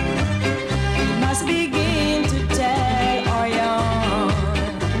 We must begin to tell our young.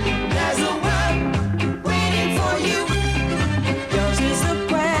 There's a world waiting for you. Yours is the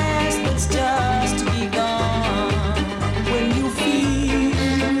quest that's just begun. When you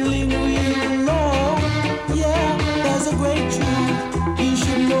feeling real low, yeah, there's a great truth you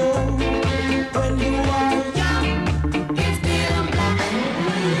should know. When you are young, gifted and black,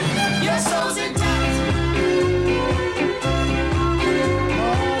 your soul's intact.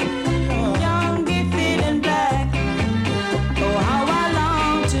 Young, gifted and black. Oh, how I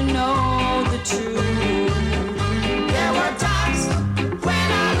long to know the truth. There were times when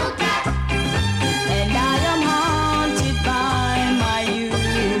I look back. And I am haunted by my youth.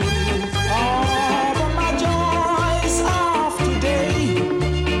 Oh, but my joys of today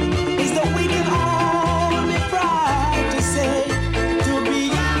is that we can all be proud to say, to be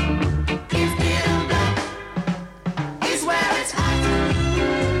young, gifted and black is where it's at.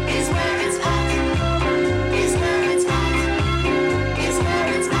 Is where it's at. Is where it's at. Is where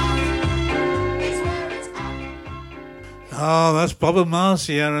it's at. Is where it's at. Oh, that's Bob and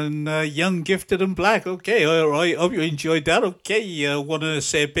Marcia and Young, Gifted and Black. Okay, all right. Hope you enjoyed that. Okay, I want to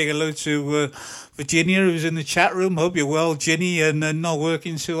say a big hello to Virginia, who's in the chat room. Hope you're well, Ginny, and not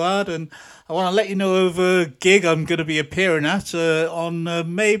working too hard. And I want to let you know of a gig I'm going to be appearing at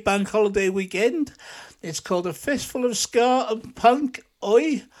on May Bank Holiday weekend. It's called A Fistful of Ska and Punk,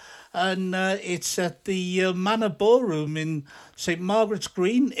 Oi. And it's at the Manor Ballroom in St Margaret's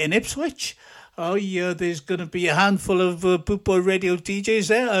Green in Ipswich. Oh, yeah, there's going to be a handful of Boot Boy Radio DJs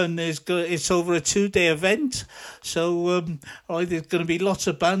there, and it's over a 2-day event. So there's going to be lots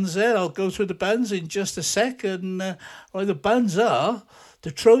of bands there. I'll go through the bands in just a sec. And the bands are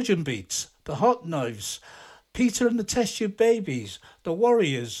the Trojan Beats, the Hot Knives, Peter and the Test Tube Babies, the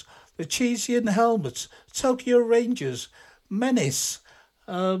Warriors, the Cheesy and the Helmets, Tokyo Rangers, Menace,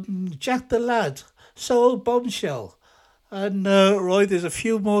 Jack the Lad, Soul Bombshell. And there's a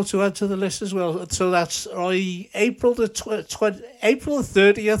few more to add to the list as well. So that's April the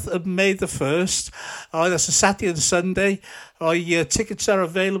 30th and May the 1st. That's a Saturday and Sunday. Tickets are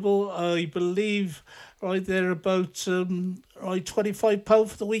available. I believe they're about right, £25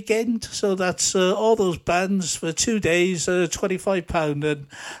 for the weekend. So that's all those bands for 2 days, £25. And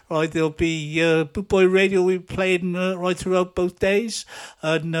right, there'll be Bootboy Radio. We'll be playing right throughout both days,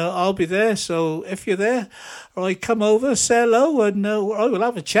 and I'll be there. So if you're there, right, come over, say hello, and I will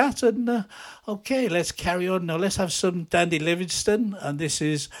have a chat. And okay, let's carry on now. Let's have some Dandy Livingston, and this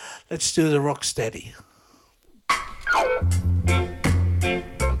is Let's Do the Rocksteady.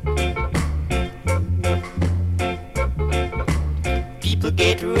 People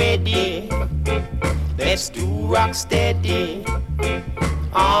get ready, let's do rock steady.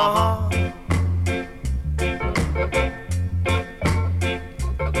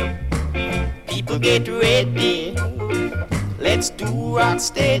 People get ready, let's do rock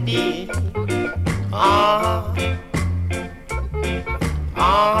steady.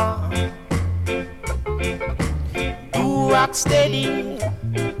 Do rock steady,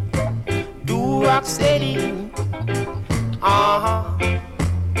 do rock steady.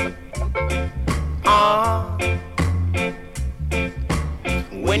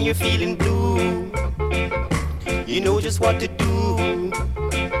 When you're feeling blue, you know just what to do.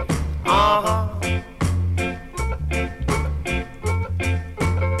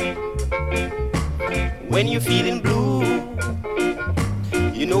 When you're feeling blue,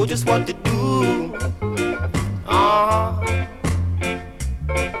 you know just what to do.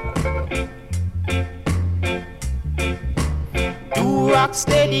 Do rock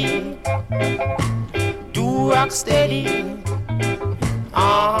steady, do rock steady.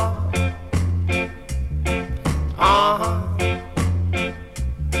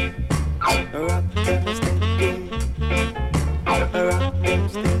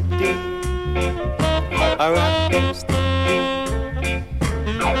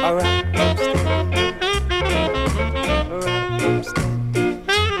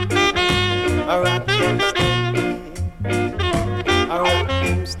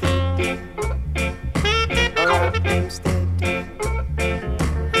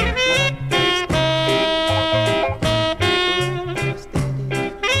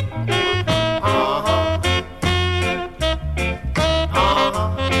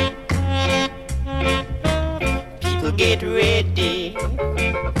 Get ready,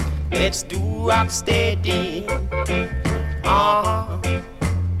 let's do rock steady.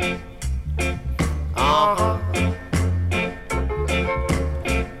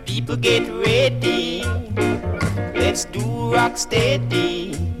 People get ready, let's do rock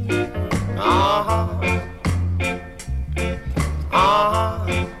steady.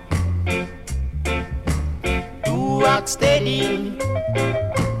 Do rock steady,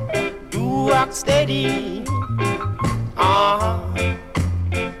 do rock steady.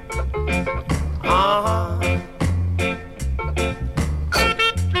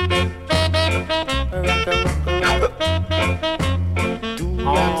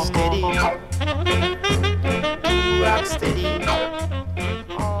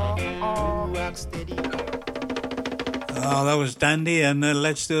 Oh, that was Dandy, and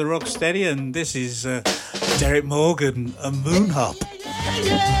Let's Do the Rock Steady, and this is Derek Morgan, A Moon Hop.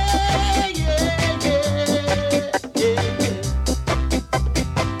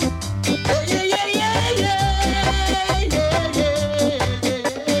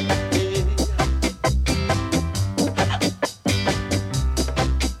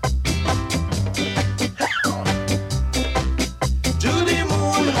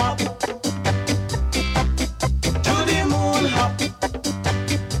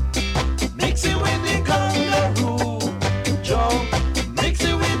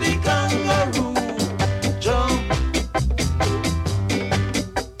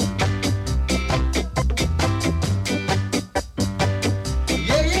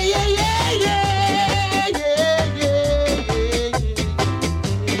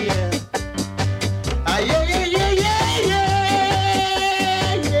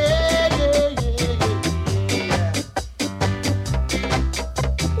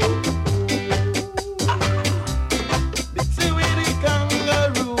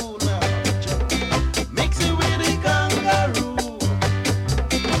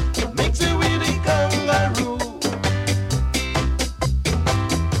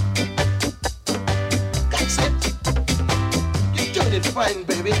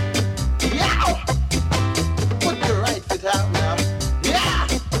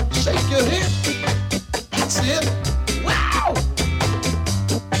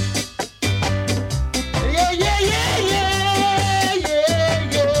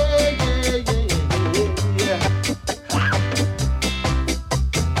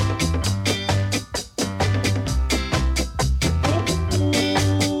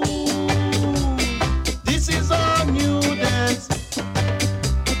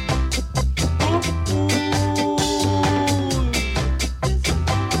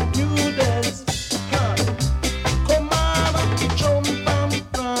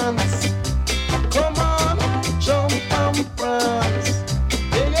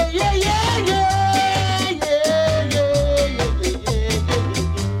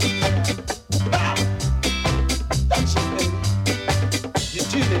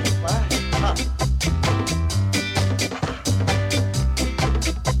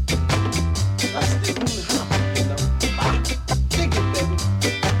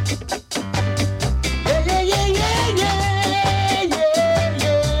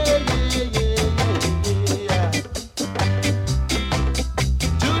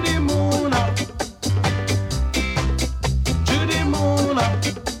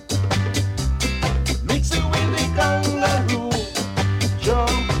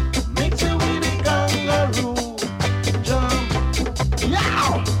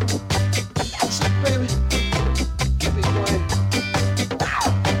 Now! Baby, keep it going.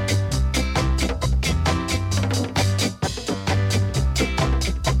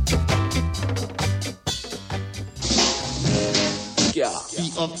 The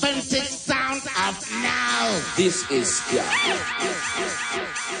offensive sound of now. This is Ska.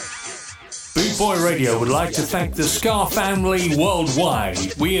 Boot Boy Radio would like to thank the Ska family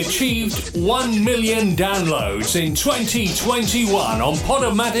worldwide. We achieved 1 million downloads in 2021 on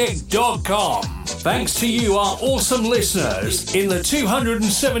Podomatic.com. Thanks to you, our awesome listeners, in the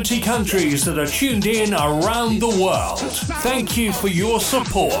 270 countries that are tuned in around the world. Thank you for your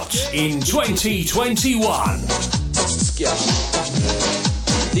support in 2021. Ska.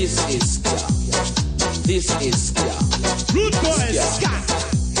 This is Ska. This is Ska. Root Boy Ska.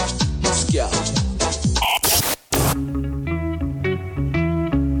 Ska.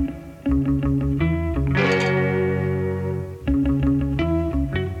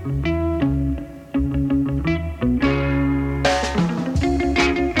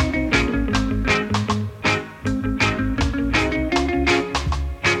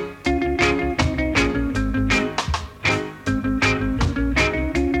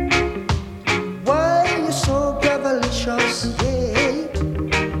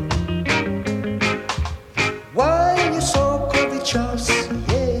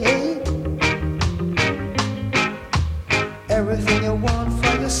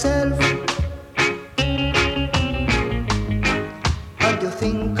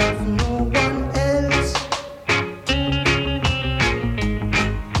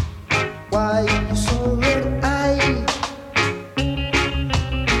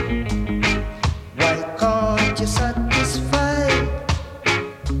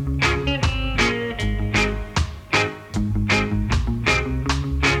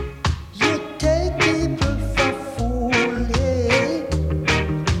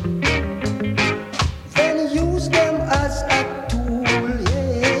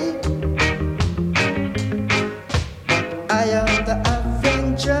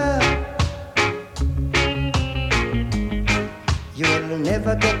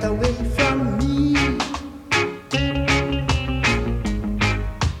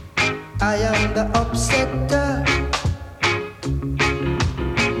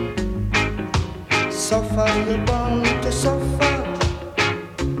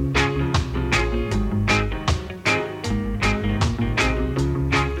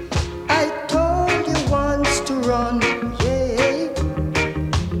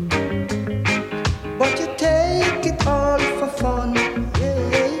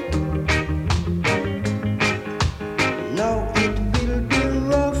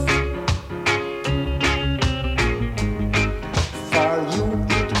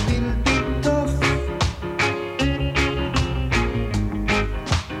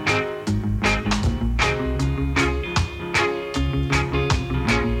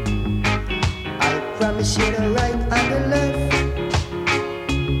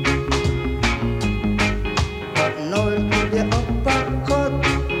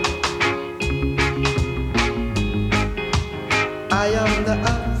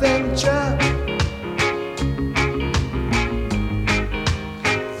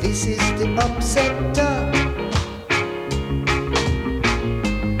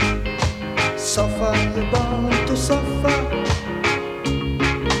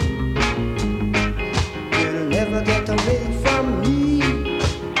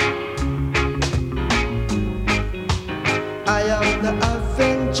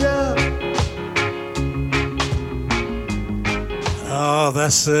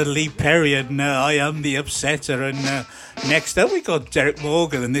 Lee Perry and I Am the Upsetter, and next up we got Derek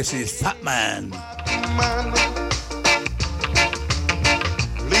Morgan and this is Fat Man.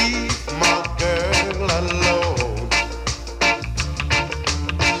 Leave my girl alone.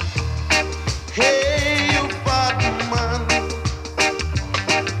 Hey, you fat man,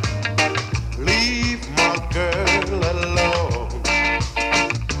 leave my girl alone.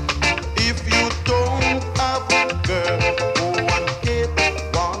 If you don't have a girl,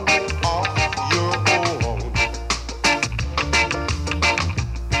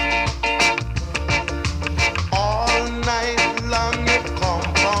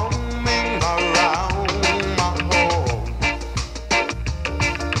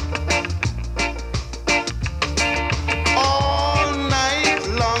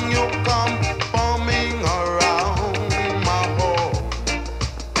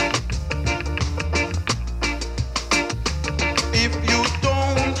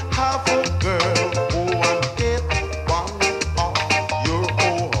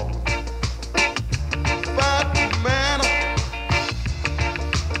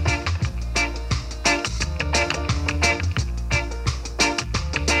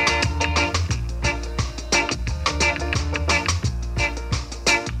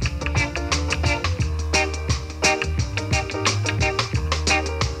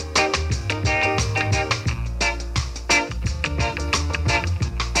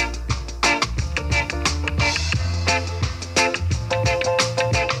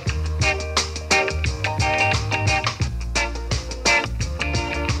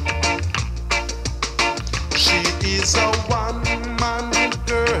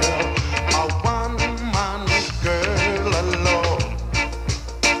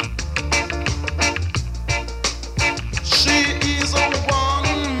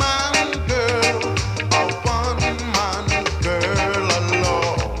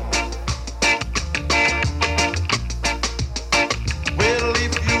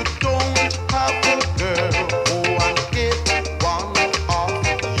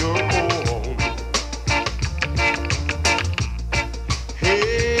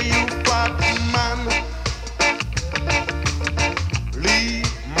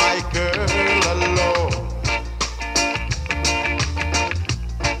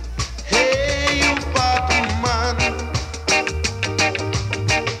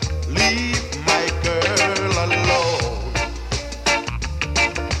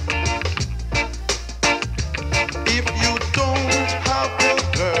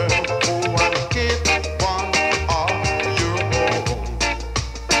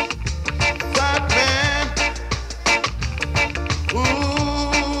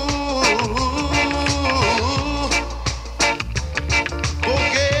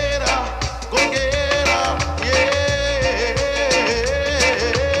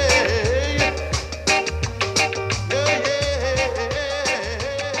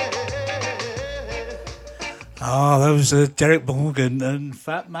 was Derek Morgan and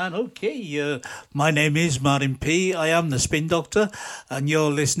Fat Man. Okay, my name is Martin P. I am the Spin Doctor, and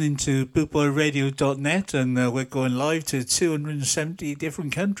you're listening to bootboyradio.net, and we're going live to 270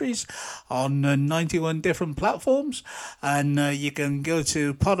 different countries on 91 different platforms. And you can go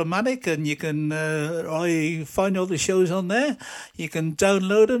to Podomatic, and you can find all the shows on there. You can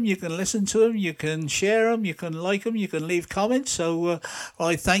download them, you can listen to them, you can share them, you can like them, you can leave comments. So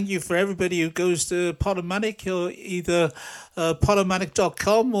I thank you for everybody who goes to Podomatic, or either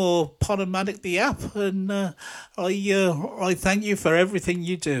Podomatic.com or Podomatic the app, and I thank you for everything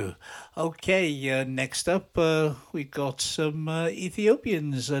you do. Okay, next up we got some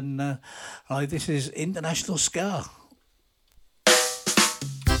Ethiopians, and this is International Ska.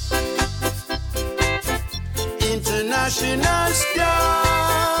 International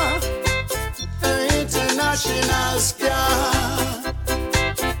Ska, International Ska.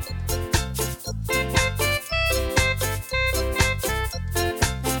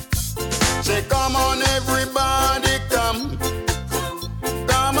 Say, come on, everybody, come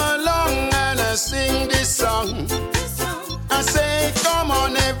along and sing this song. I say, come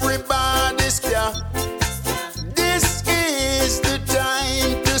on, everybody, ska. This is the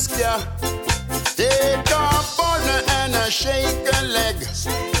time to ska. Take a partner and shake a leg.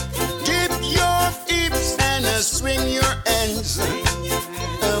 Dip your hips and swing your ends.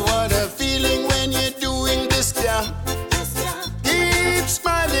 What a feeling when you're doing this, ska. Keep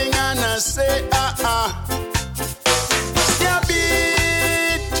smiling and say, Ska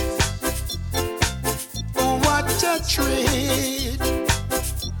beat. What a treat.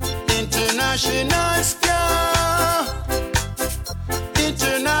 International Ska.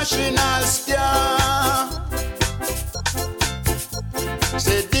 International Ska.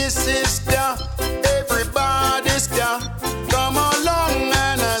 Say this is ska, everybody ska. Come along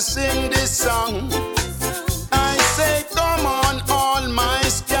and sing this song. I say come on all my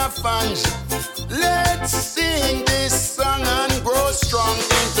ska fans. Let's sing this song and grow strong.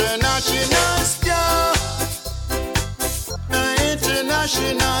 International Ska.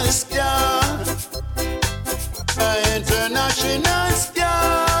 International Ska. International Ska.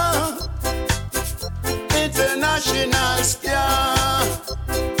 International Ska.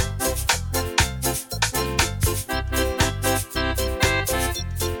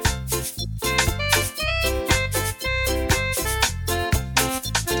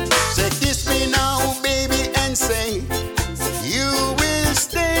 Say kiss me now, baby, and say you will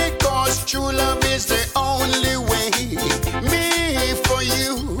stay, 'cause true love is the only way. Me for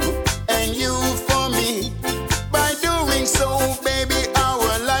you and you for me. By doing so, baby,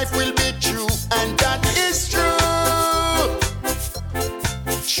 our life will be true, and that is true.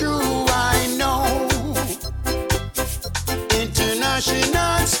 True, I know.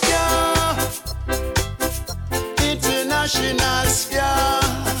 International Ska. International Ska.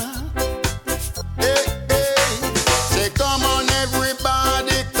 Hey, hey. Say, come on,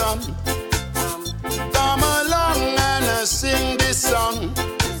 everybody, come along and sing this song.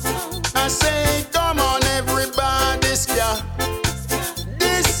 I say, come on, everybody, ska.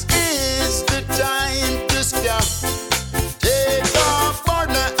 This is the time to ska. Take a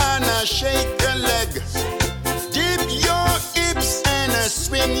partner and shake a leg. Dip your hips and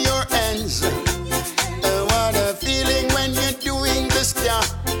swing your ends. What a feeling when you're doing the ska.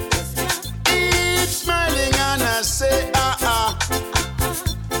 Keep smiling and say,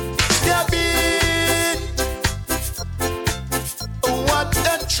 Ska beat. What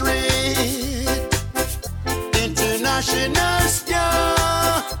a treat. International Ska.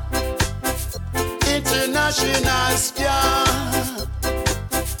 International Ska.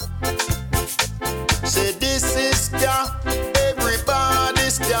 Say this is ska, everybody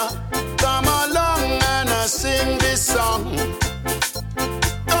ska. Come along and sing this song.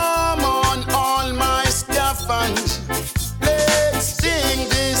 Come on, all my ska fans. Let's sing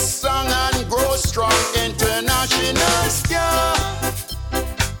this song and grow strong. International Ska.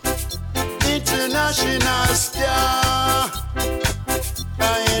 International Ska.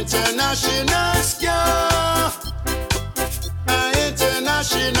 International Ska.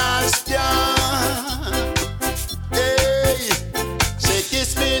 International Ska. Hey, say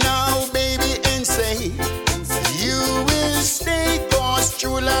kiss me now, baby, and say you will stay, 'cause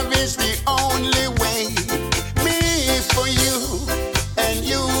true love is the only way. Me for you and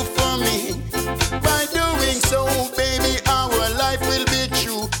you for me. By doing so, baby, our life will be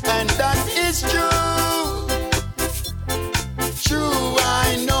true, and that is true. True, I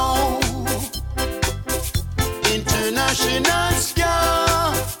know. International Ska.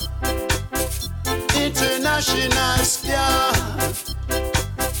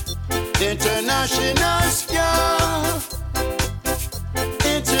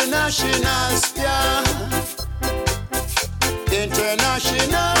 International ska.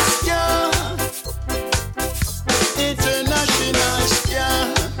 International ska. International ska.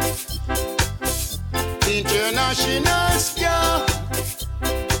 International ska.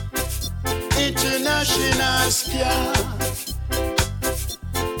 International ska.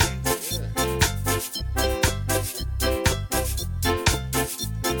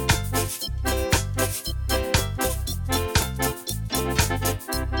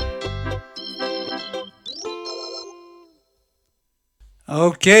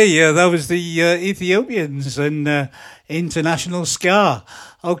 Okay, that was the Ethiopians and International Ska.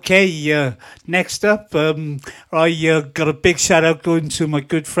 Okay, next up, I got a big shout out going to my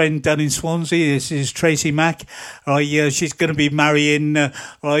good friend down in Swansea. This is Tracy Mack. She's going to be marrying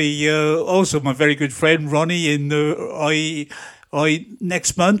also my very good friend Ronnie in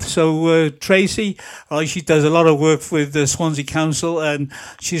next month. So Tracy, she does a lot of work with the Swansea Council and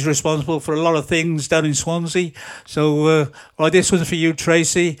she's responsible for a lot of things down in Swansea. So this one's for you,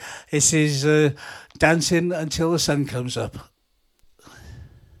 Tracy. This is Dancing Until the Sun Comes Up.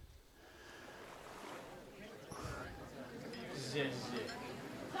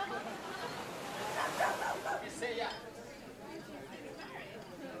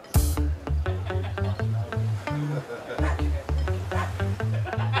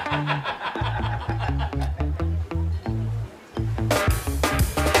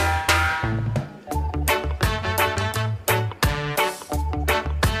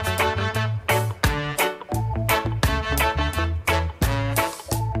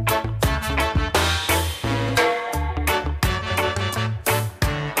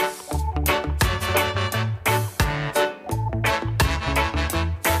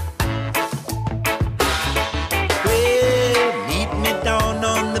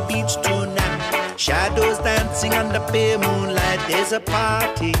 Shadows dancing under pale moonlight, there's a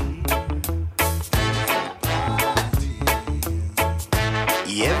party.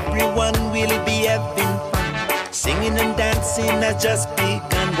 Everyone will be having fun. Singing and dancing has just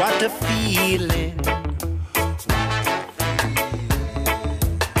begun. What a feeling.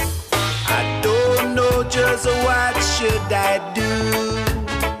 I don't know just what should I do.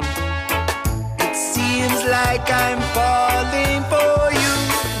 It seems like I'm falling for you.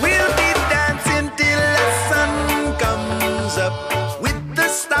 We'll be dancing till the sun comes up, with the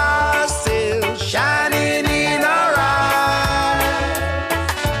stars still shining in our eyes.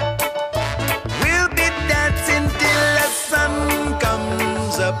 We'll be dancing till the sun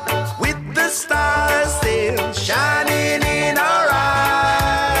comes up, with the stars still shining in our eyes.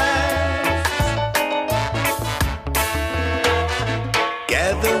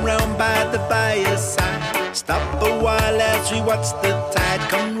 Gather round by the fireside, stop a while as we watch the tide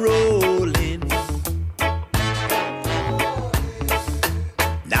come rolling.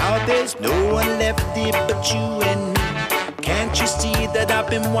 Now there's no one left here but you and me. Can't you see that I've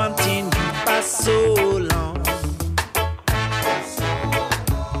been wanting you for so long?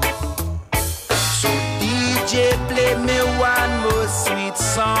 So DJ, play me one more sweet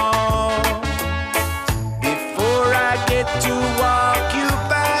song before I get to walk you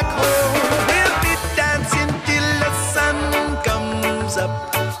back home. We'll be dancing till the sun comes up,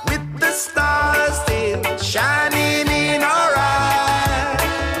 with the stars still shining in our eyes.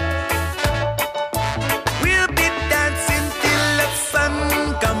 We'll be dancing till the sun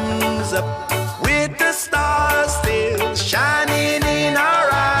comes up, with the stars still shining in our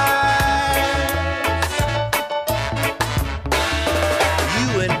eyes. You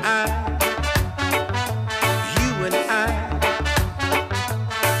and I, you and I.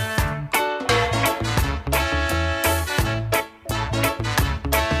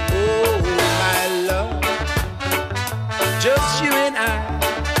 Oh, my love, just you and I.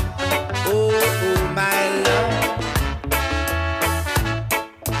 Oh, my love.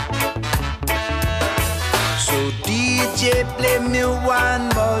 So DJ, play me one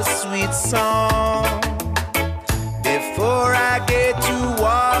more sweet song before I get to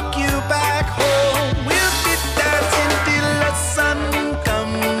walk you back home. We'll be dancing till the sun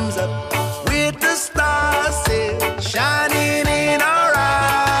comes up, with the stars still shining in our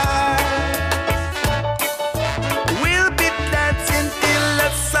eyes. We'll be dancing till the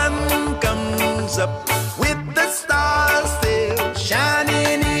sun comes up, with the stars still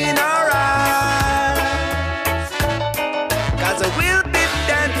shining in our eyes. 'Cause we'll be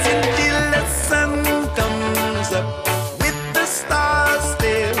dancing till the sun comes up, with the stars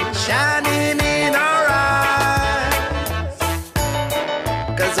still shining in our eyes.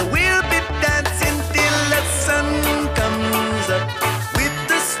 'Cause we'll be dancing till the sun comes up, with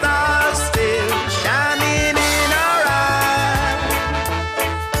the stars still shining in our eyes.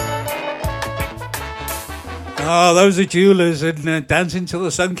 Oh, those are Jewelers and Dancing Till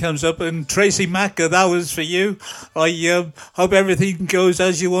the Sun Comes Up. And Tracy Macker, that was for you. I hope everything goes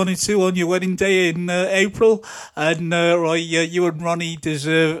as you want it to on your wedding day in April. And you and Ronnie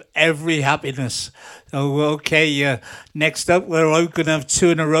deserve every happiness. Oh, okay. Next up, we're going to have two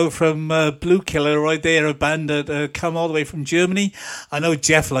in a row from Blue Killer. Right there, a band that come all the way from Germany. I know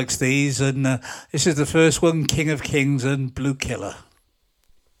Jeff likes these. And this is the first one, King of Kings and Blue Killer.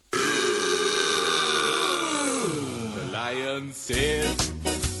 Says,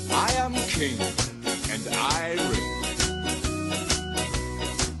 I am king and I reign.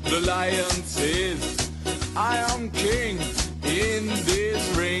 The lion says, I am king in this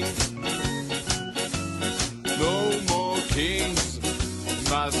ring. No more kings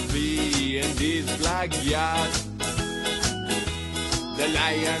must be in this black yard. The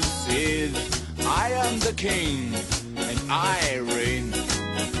lion says, I am the king and I reign.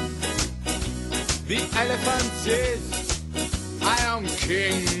 The elephant says, I am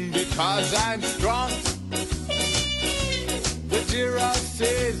king because I'm strong. The giraffe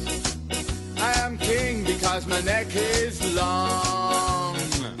says, I am king because my neck is long.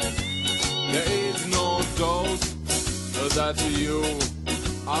 There is no doubt that you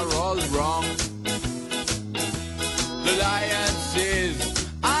are all wrong. The lion says,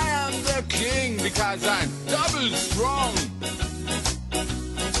 I am the king because I'm double strong.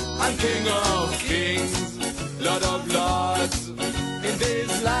 I'm king of kings, Lord of lords. In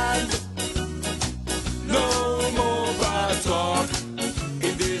this land, no more bad talk.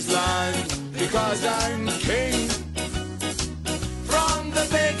 In this land, because I'm king from the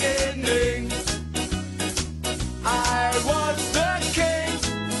beginning. I was the king.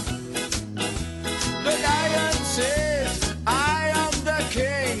 The lion says, I am the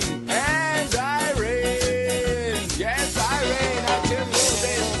king, and I reign. Yes, I reign. Until this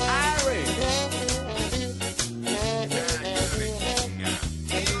day, I reign.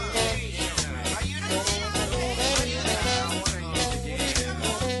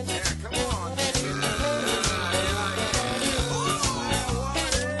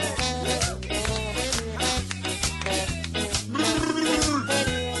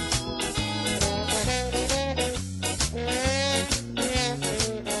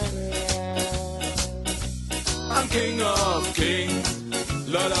 I'm king of kings,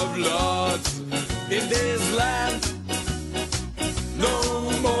 Lord of lords, in this land.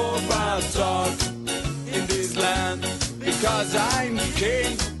 No more bad talk in this land, because I'm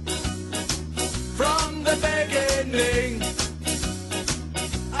king from the beginning.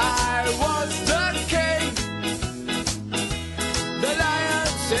 I was the king. The lion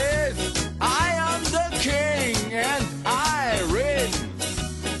says, I am the king and I reign.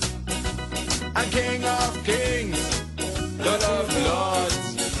 I'm king of kings, Lord of lords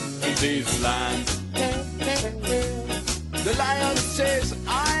in this land. The lion says,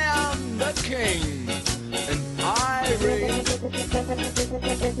 I am the king and I reign.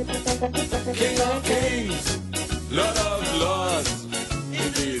 King of kings, Lord of lords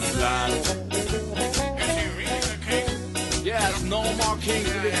in this land. Yes, no more kings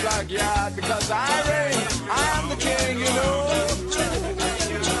in this backyard because I reign. I am the king, you know.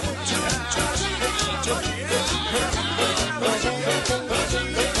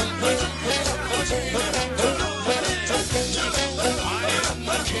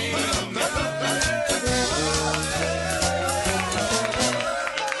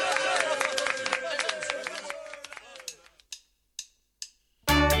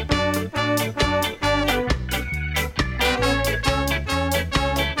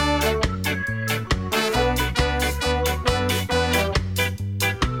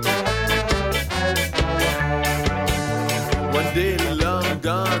 One day long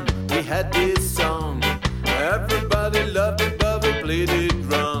gone, we had this song. Everybody loved it, but we played it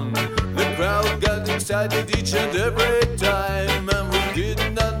wrong. The crowd got excited each and every time, and we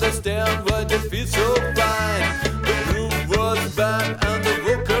didn't understand why they feel so fine. The groove was bad and the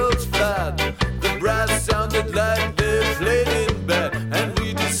vocals flat. The brass sounded like they played in bed, and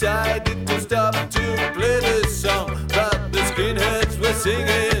we decided to stop to play this song. But the skinheads were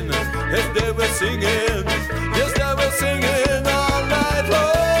singing, yes they were singing, yes they were singing all night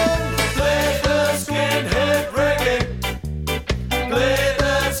long. Play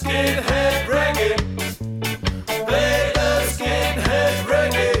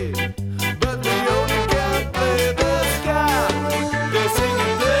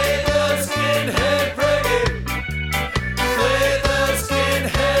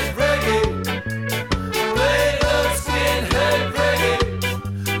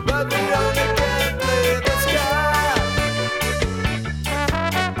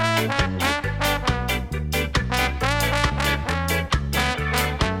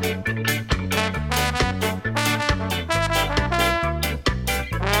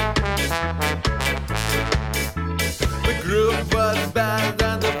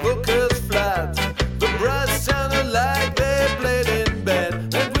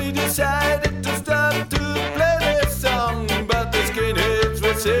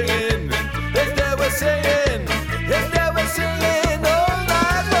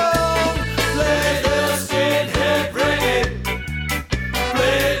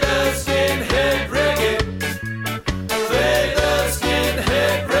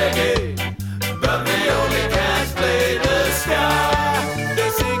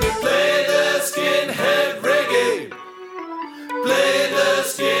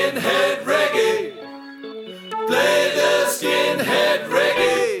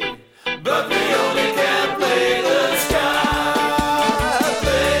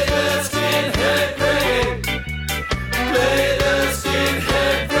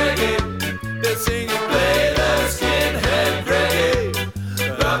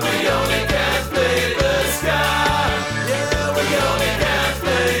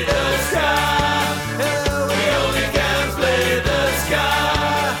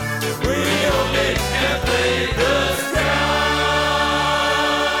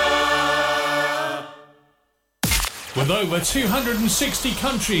over 260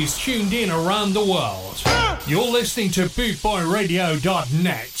 countries tuned in around the world. You're listening to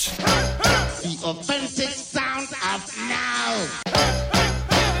bootboyradio.net. The authentic sound of now.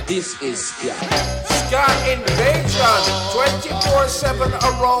 This is Ska. Ska Invasion, 24/7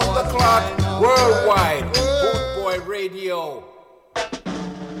 around the clock, worldwide. Bootboy Radio.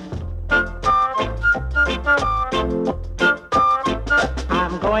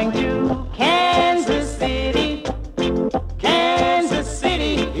 I'm going to Kansas City, Kansas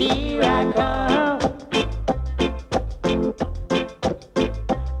City, here I come.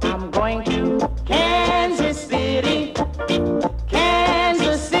 I'm going to Kansas City,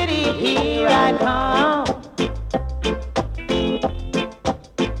 Kansas City, here I come.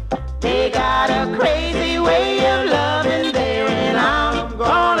 They got a crazy way of loving there, and I'm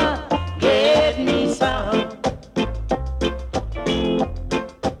gonna get me some.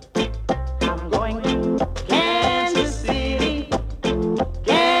 I'm going to Kansas City,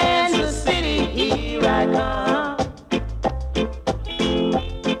 Kansas City, here I come.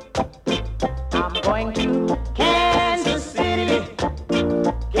 I'm going to Kansas City,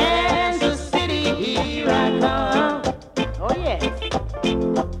 Kansas City, here I come. Oh yes.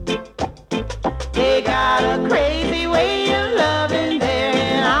 They got a crazy way of loving there,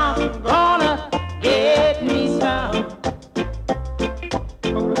 and I'm gonna get me some.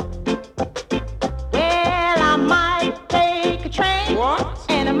 Well, I might take a train,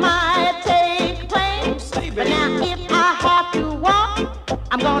 and I might take a plane. But now if I have to walk,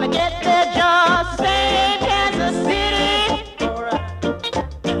 I'm gonna get there just the same. Kansas City,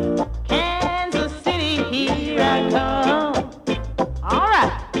 Kansas City, here I come. All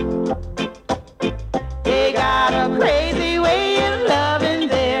right. They got a crazy way of loving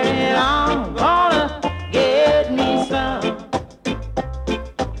there, and I'm gonna get me some.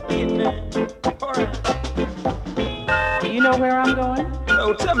 Do you know where I'm going?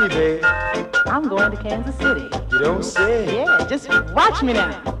 Oh, tell me, babe. I'm going to Kansas City. You don't say. Yeah, just watch me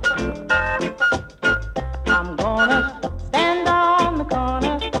now. I'm gonna stand on the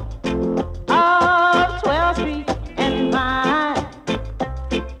corner of 12th Street and Vine.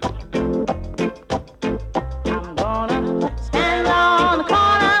 I'm gonna stand on the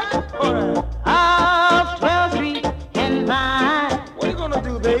corner of 12th Street and Vine. What are you gonna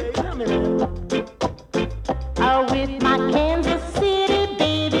do, babe? Tell me, man. With my Kansas City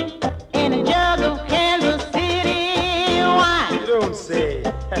baby and a jug of Kansas City wine. You don't say.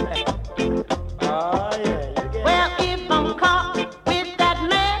 Oh, yeah. Well, if I'm caught with that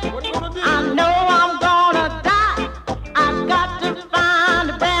man, I know I'm gonna die. I've got to find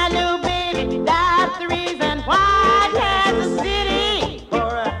a brand new baby. That's the reason why Kansas City.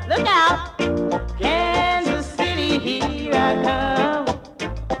 Look out, Kansas City, here I come.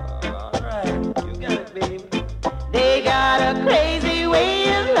 All right, you got it, baby. They got a crazy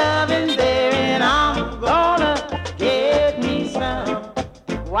way of loving there, and I'm gonna get me some.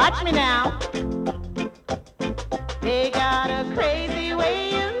 Watch me now. They got a crazy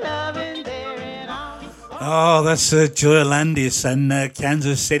way of loving there, and I'm Oh, that's Joy Landis and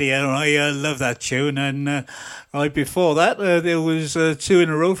Kansas City. I love that tune. And right before that, there was two in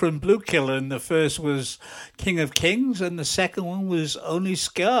a row from Blue Killer, and the first was King of Kings, and the second one was Only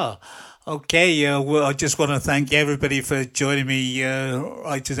Scar. Okay, well, I just want to thank everybody for joining me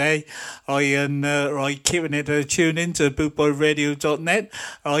right today. Right, keeping it tuned into bootboyradio.net.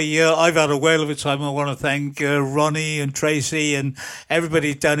 I've had a whale of a time. I want to thank Ronnie and Tracy and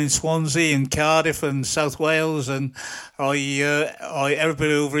everybody down in Swansea and Cardiff and South Wales, and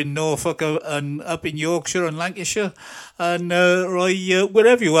everybody over in Norfolk and up in Yorkshire and Lancashire. And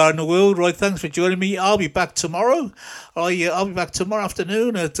wherever you are in the world, right, thanks for joining me. I'll be back tomorrow. I'll be back tomorrow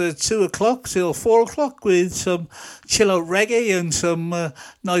afternoon at 2 o'clock till 4 o'clock with some chill out reggae and some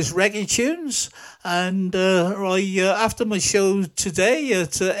nice reggae tunes. And after my show today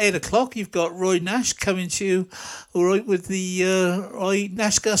at 8 o'clock, you've got Roy Nash coming to you, all right, with the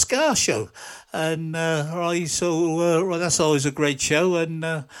Nash Gascar show. And that's always a great show.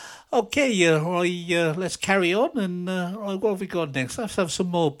 And okay, let's carry on. And what have we got next? Let's have some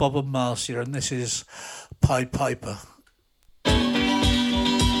more Bob and Marcia, and this is Pied Piper. Hey!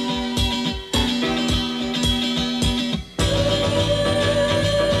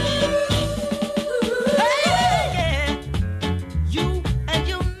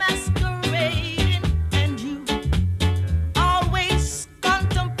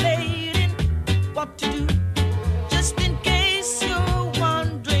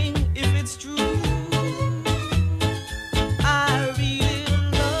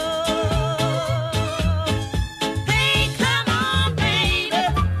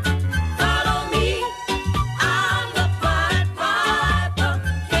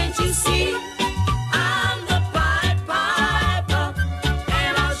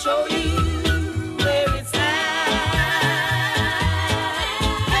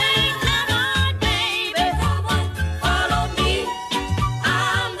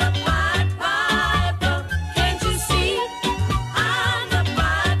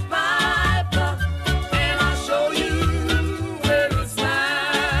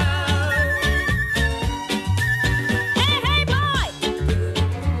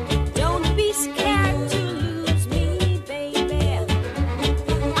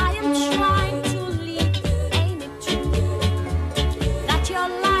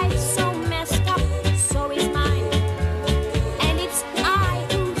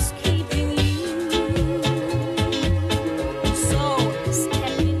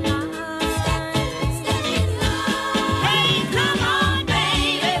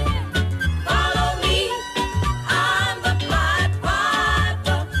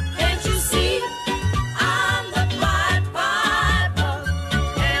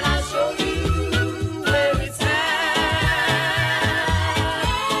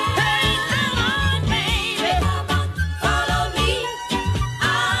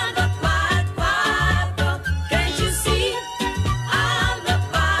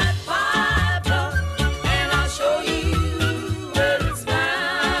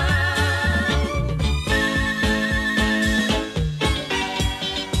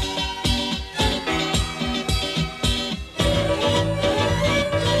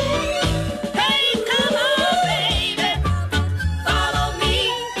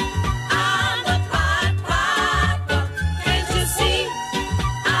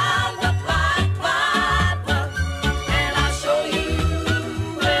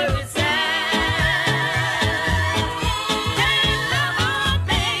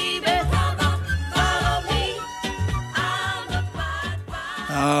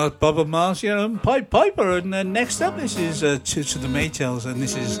 Bob Marcia and Pied Piper. And next up, this is Toots of the Maytals, and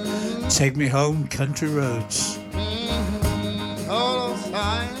this is Take Me Home, Country Roads. All those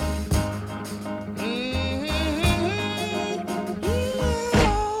times.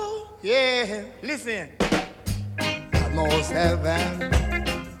 Yeah, listen. Almost heaven,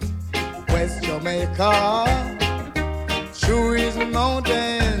 West Jamaica, Chewy's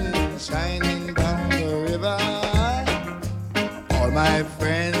mountain shining down the river. All my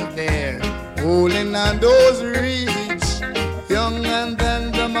friends there, holding on those reeds, younger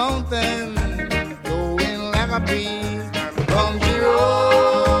than the mountain, going like a breeze from the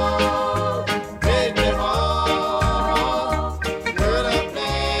road. Take me home to the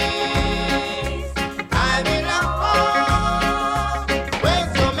place I belong.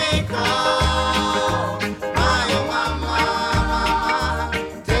 West Jamaica, my mama,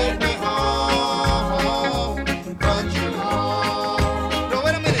 take me home, country road. No,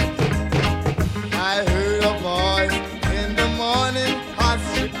 wait a minute. I heard a voice in the morning, as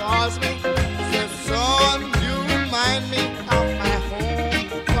she calls me, said, son, you remind me of my home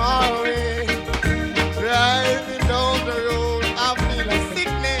far away. Driving down the road, I feel a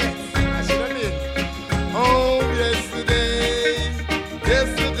sickness. I should have been home yesterday.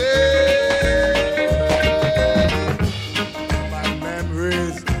 My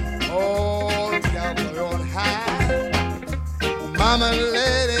memories all gather on high. Mama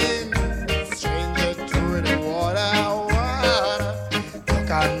letting stranger through the water. Look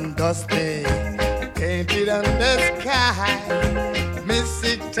and dusty, painted on the sky.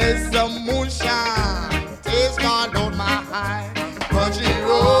 Mystic taste of moonshine, taste gone on my high. Country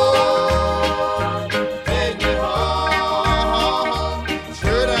road, take me home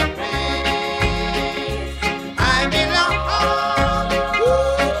to the place I belong.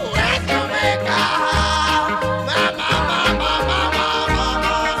 Ooh, West Jamaica, mama.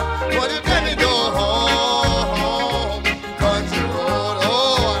 What you tell me go home, country road.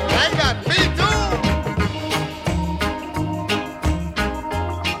 Oh, I got me too.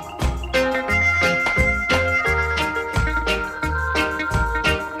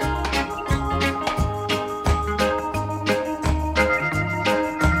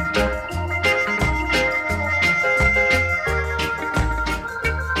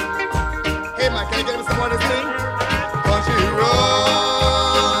 Hey man, can you get me some more of this thing? Country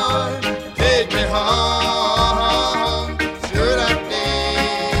road, take me home to that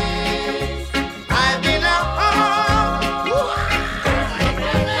place I belong.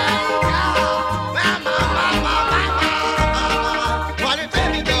 Mama. Why you tell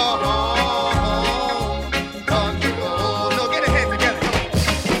me go home? Country road, no, get your hands together.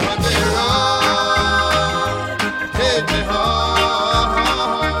 Country road, take me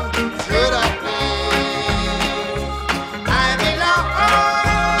home to that place I belong.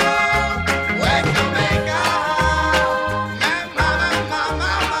 West Jamaica, mama.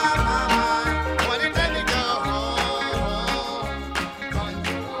 Why you tell me go home?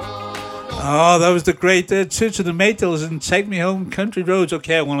 Oh, that was the great Toots of the Maytals and Take Me Home, Country Roads.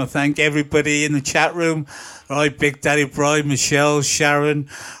 Okay, I want to thank everybody in the chat room. Right, Big Daddy Brian, Michelle, Sharon,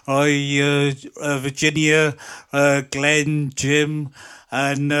 Virginia, Glenn, Jim,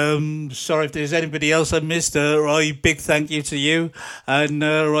 and sorry if there's anybody else I missed. Right, big thank you to you. And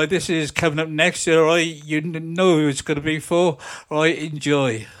right, this is coming up next. Right, you know who it's going to be for. Right,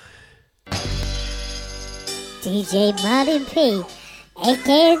 enjoy. DJ Martin P,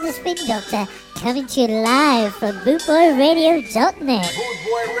 aka The Spin Doctor, coming to you live from BootboyRadio.net. Boot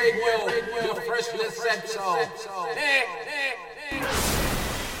Boy Radio, your freshly set so.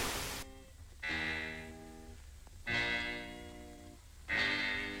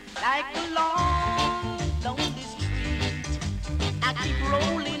 Like a long, lonely street, I keep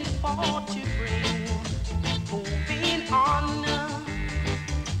rolling for to bring.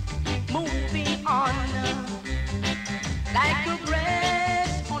 Moving on, like a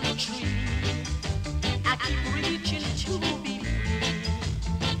breath on a tree. I keep reaching to be free.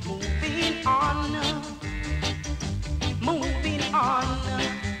 Moving on.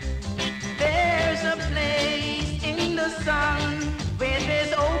 There's a place in the sun where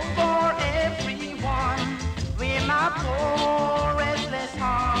there's hope for everyone, where my poor restless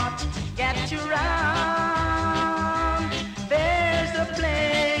heart gets to run. There's a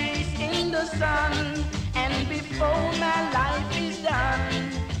place in the sun, and before my life is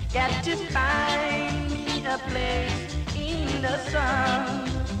done, got to find me a place in the sun.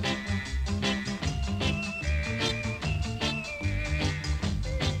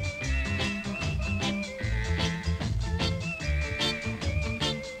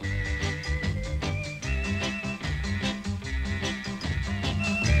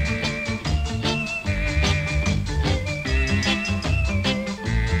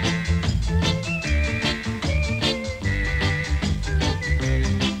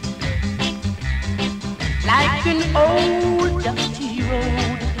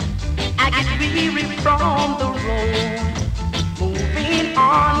 get weary from the road. Moving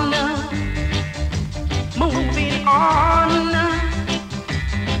on,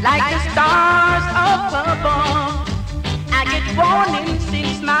 like the stars up above. I get warning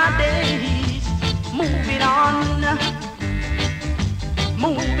since my days. Moving on.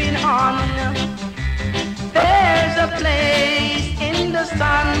 There's a place in the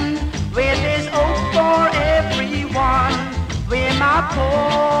sun where there's hope for everyone, where my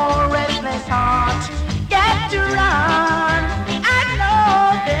poor restless heart gets to run. I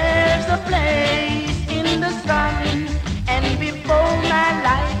know there's a place in the sun, and before my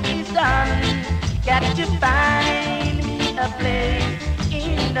life is done, got to find me a place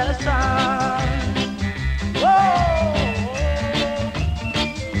in the sun. Whoa!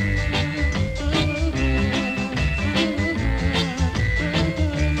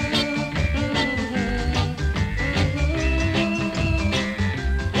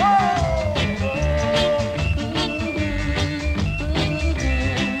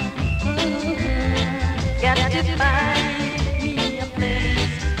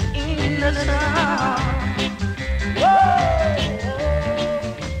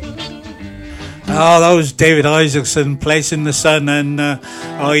 Oh, that was David Isaacson, Place in the Sun, and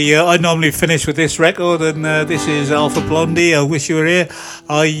I normally finish with this record, and this is Alpha Blondie. I wish you were here.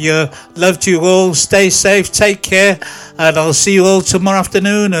 I loved you all. Stay safe, take care, and I'll see you all tomorrow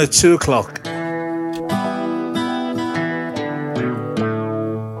afternoon at 2 o'clock.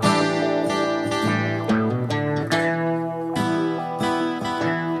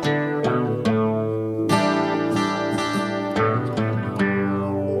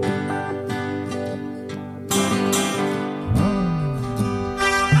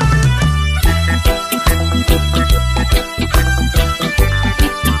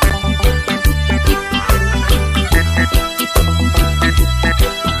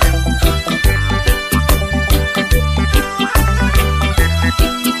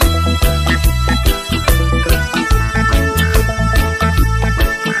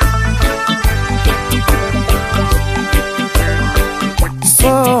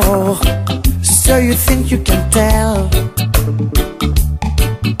 So you think you can tell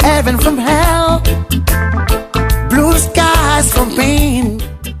heaven from hell, blue skies from pain?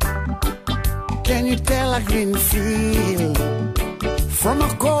 Can you tell a green field from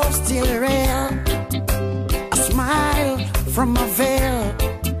a cold steel rail, a smile from a veil?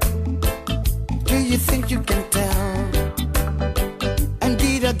 Do you think you can tell? And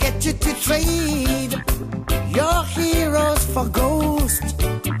did I get you to trade your heroes for ghosts?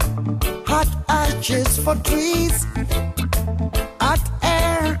 Hot arches for trees, hot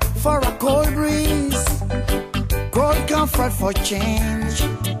air for a cold breeze, cold comfort for change.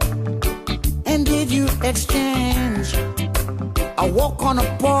 And did you exchange a walk on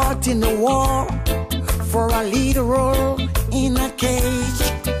a part in the war for a lead role in a cage?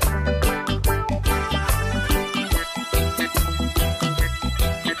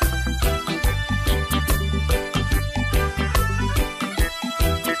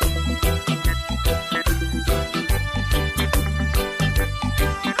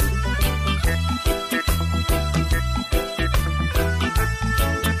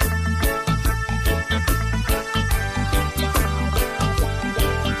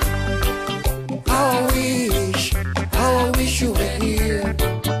 You were here.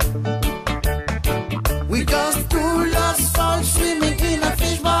 We just two lost souls swimming in a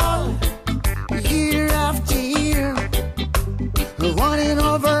fishbowl, year after year, running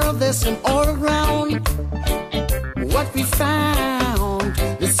over the same old ground. What we found,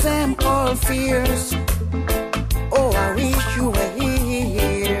 the same old fears. Oh, I wish you were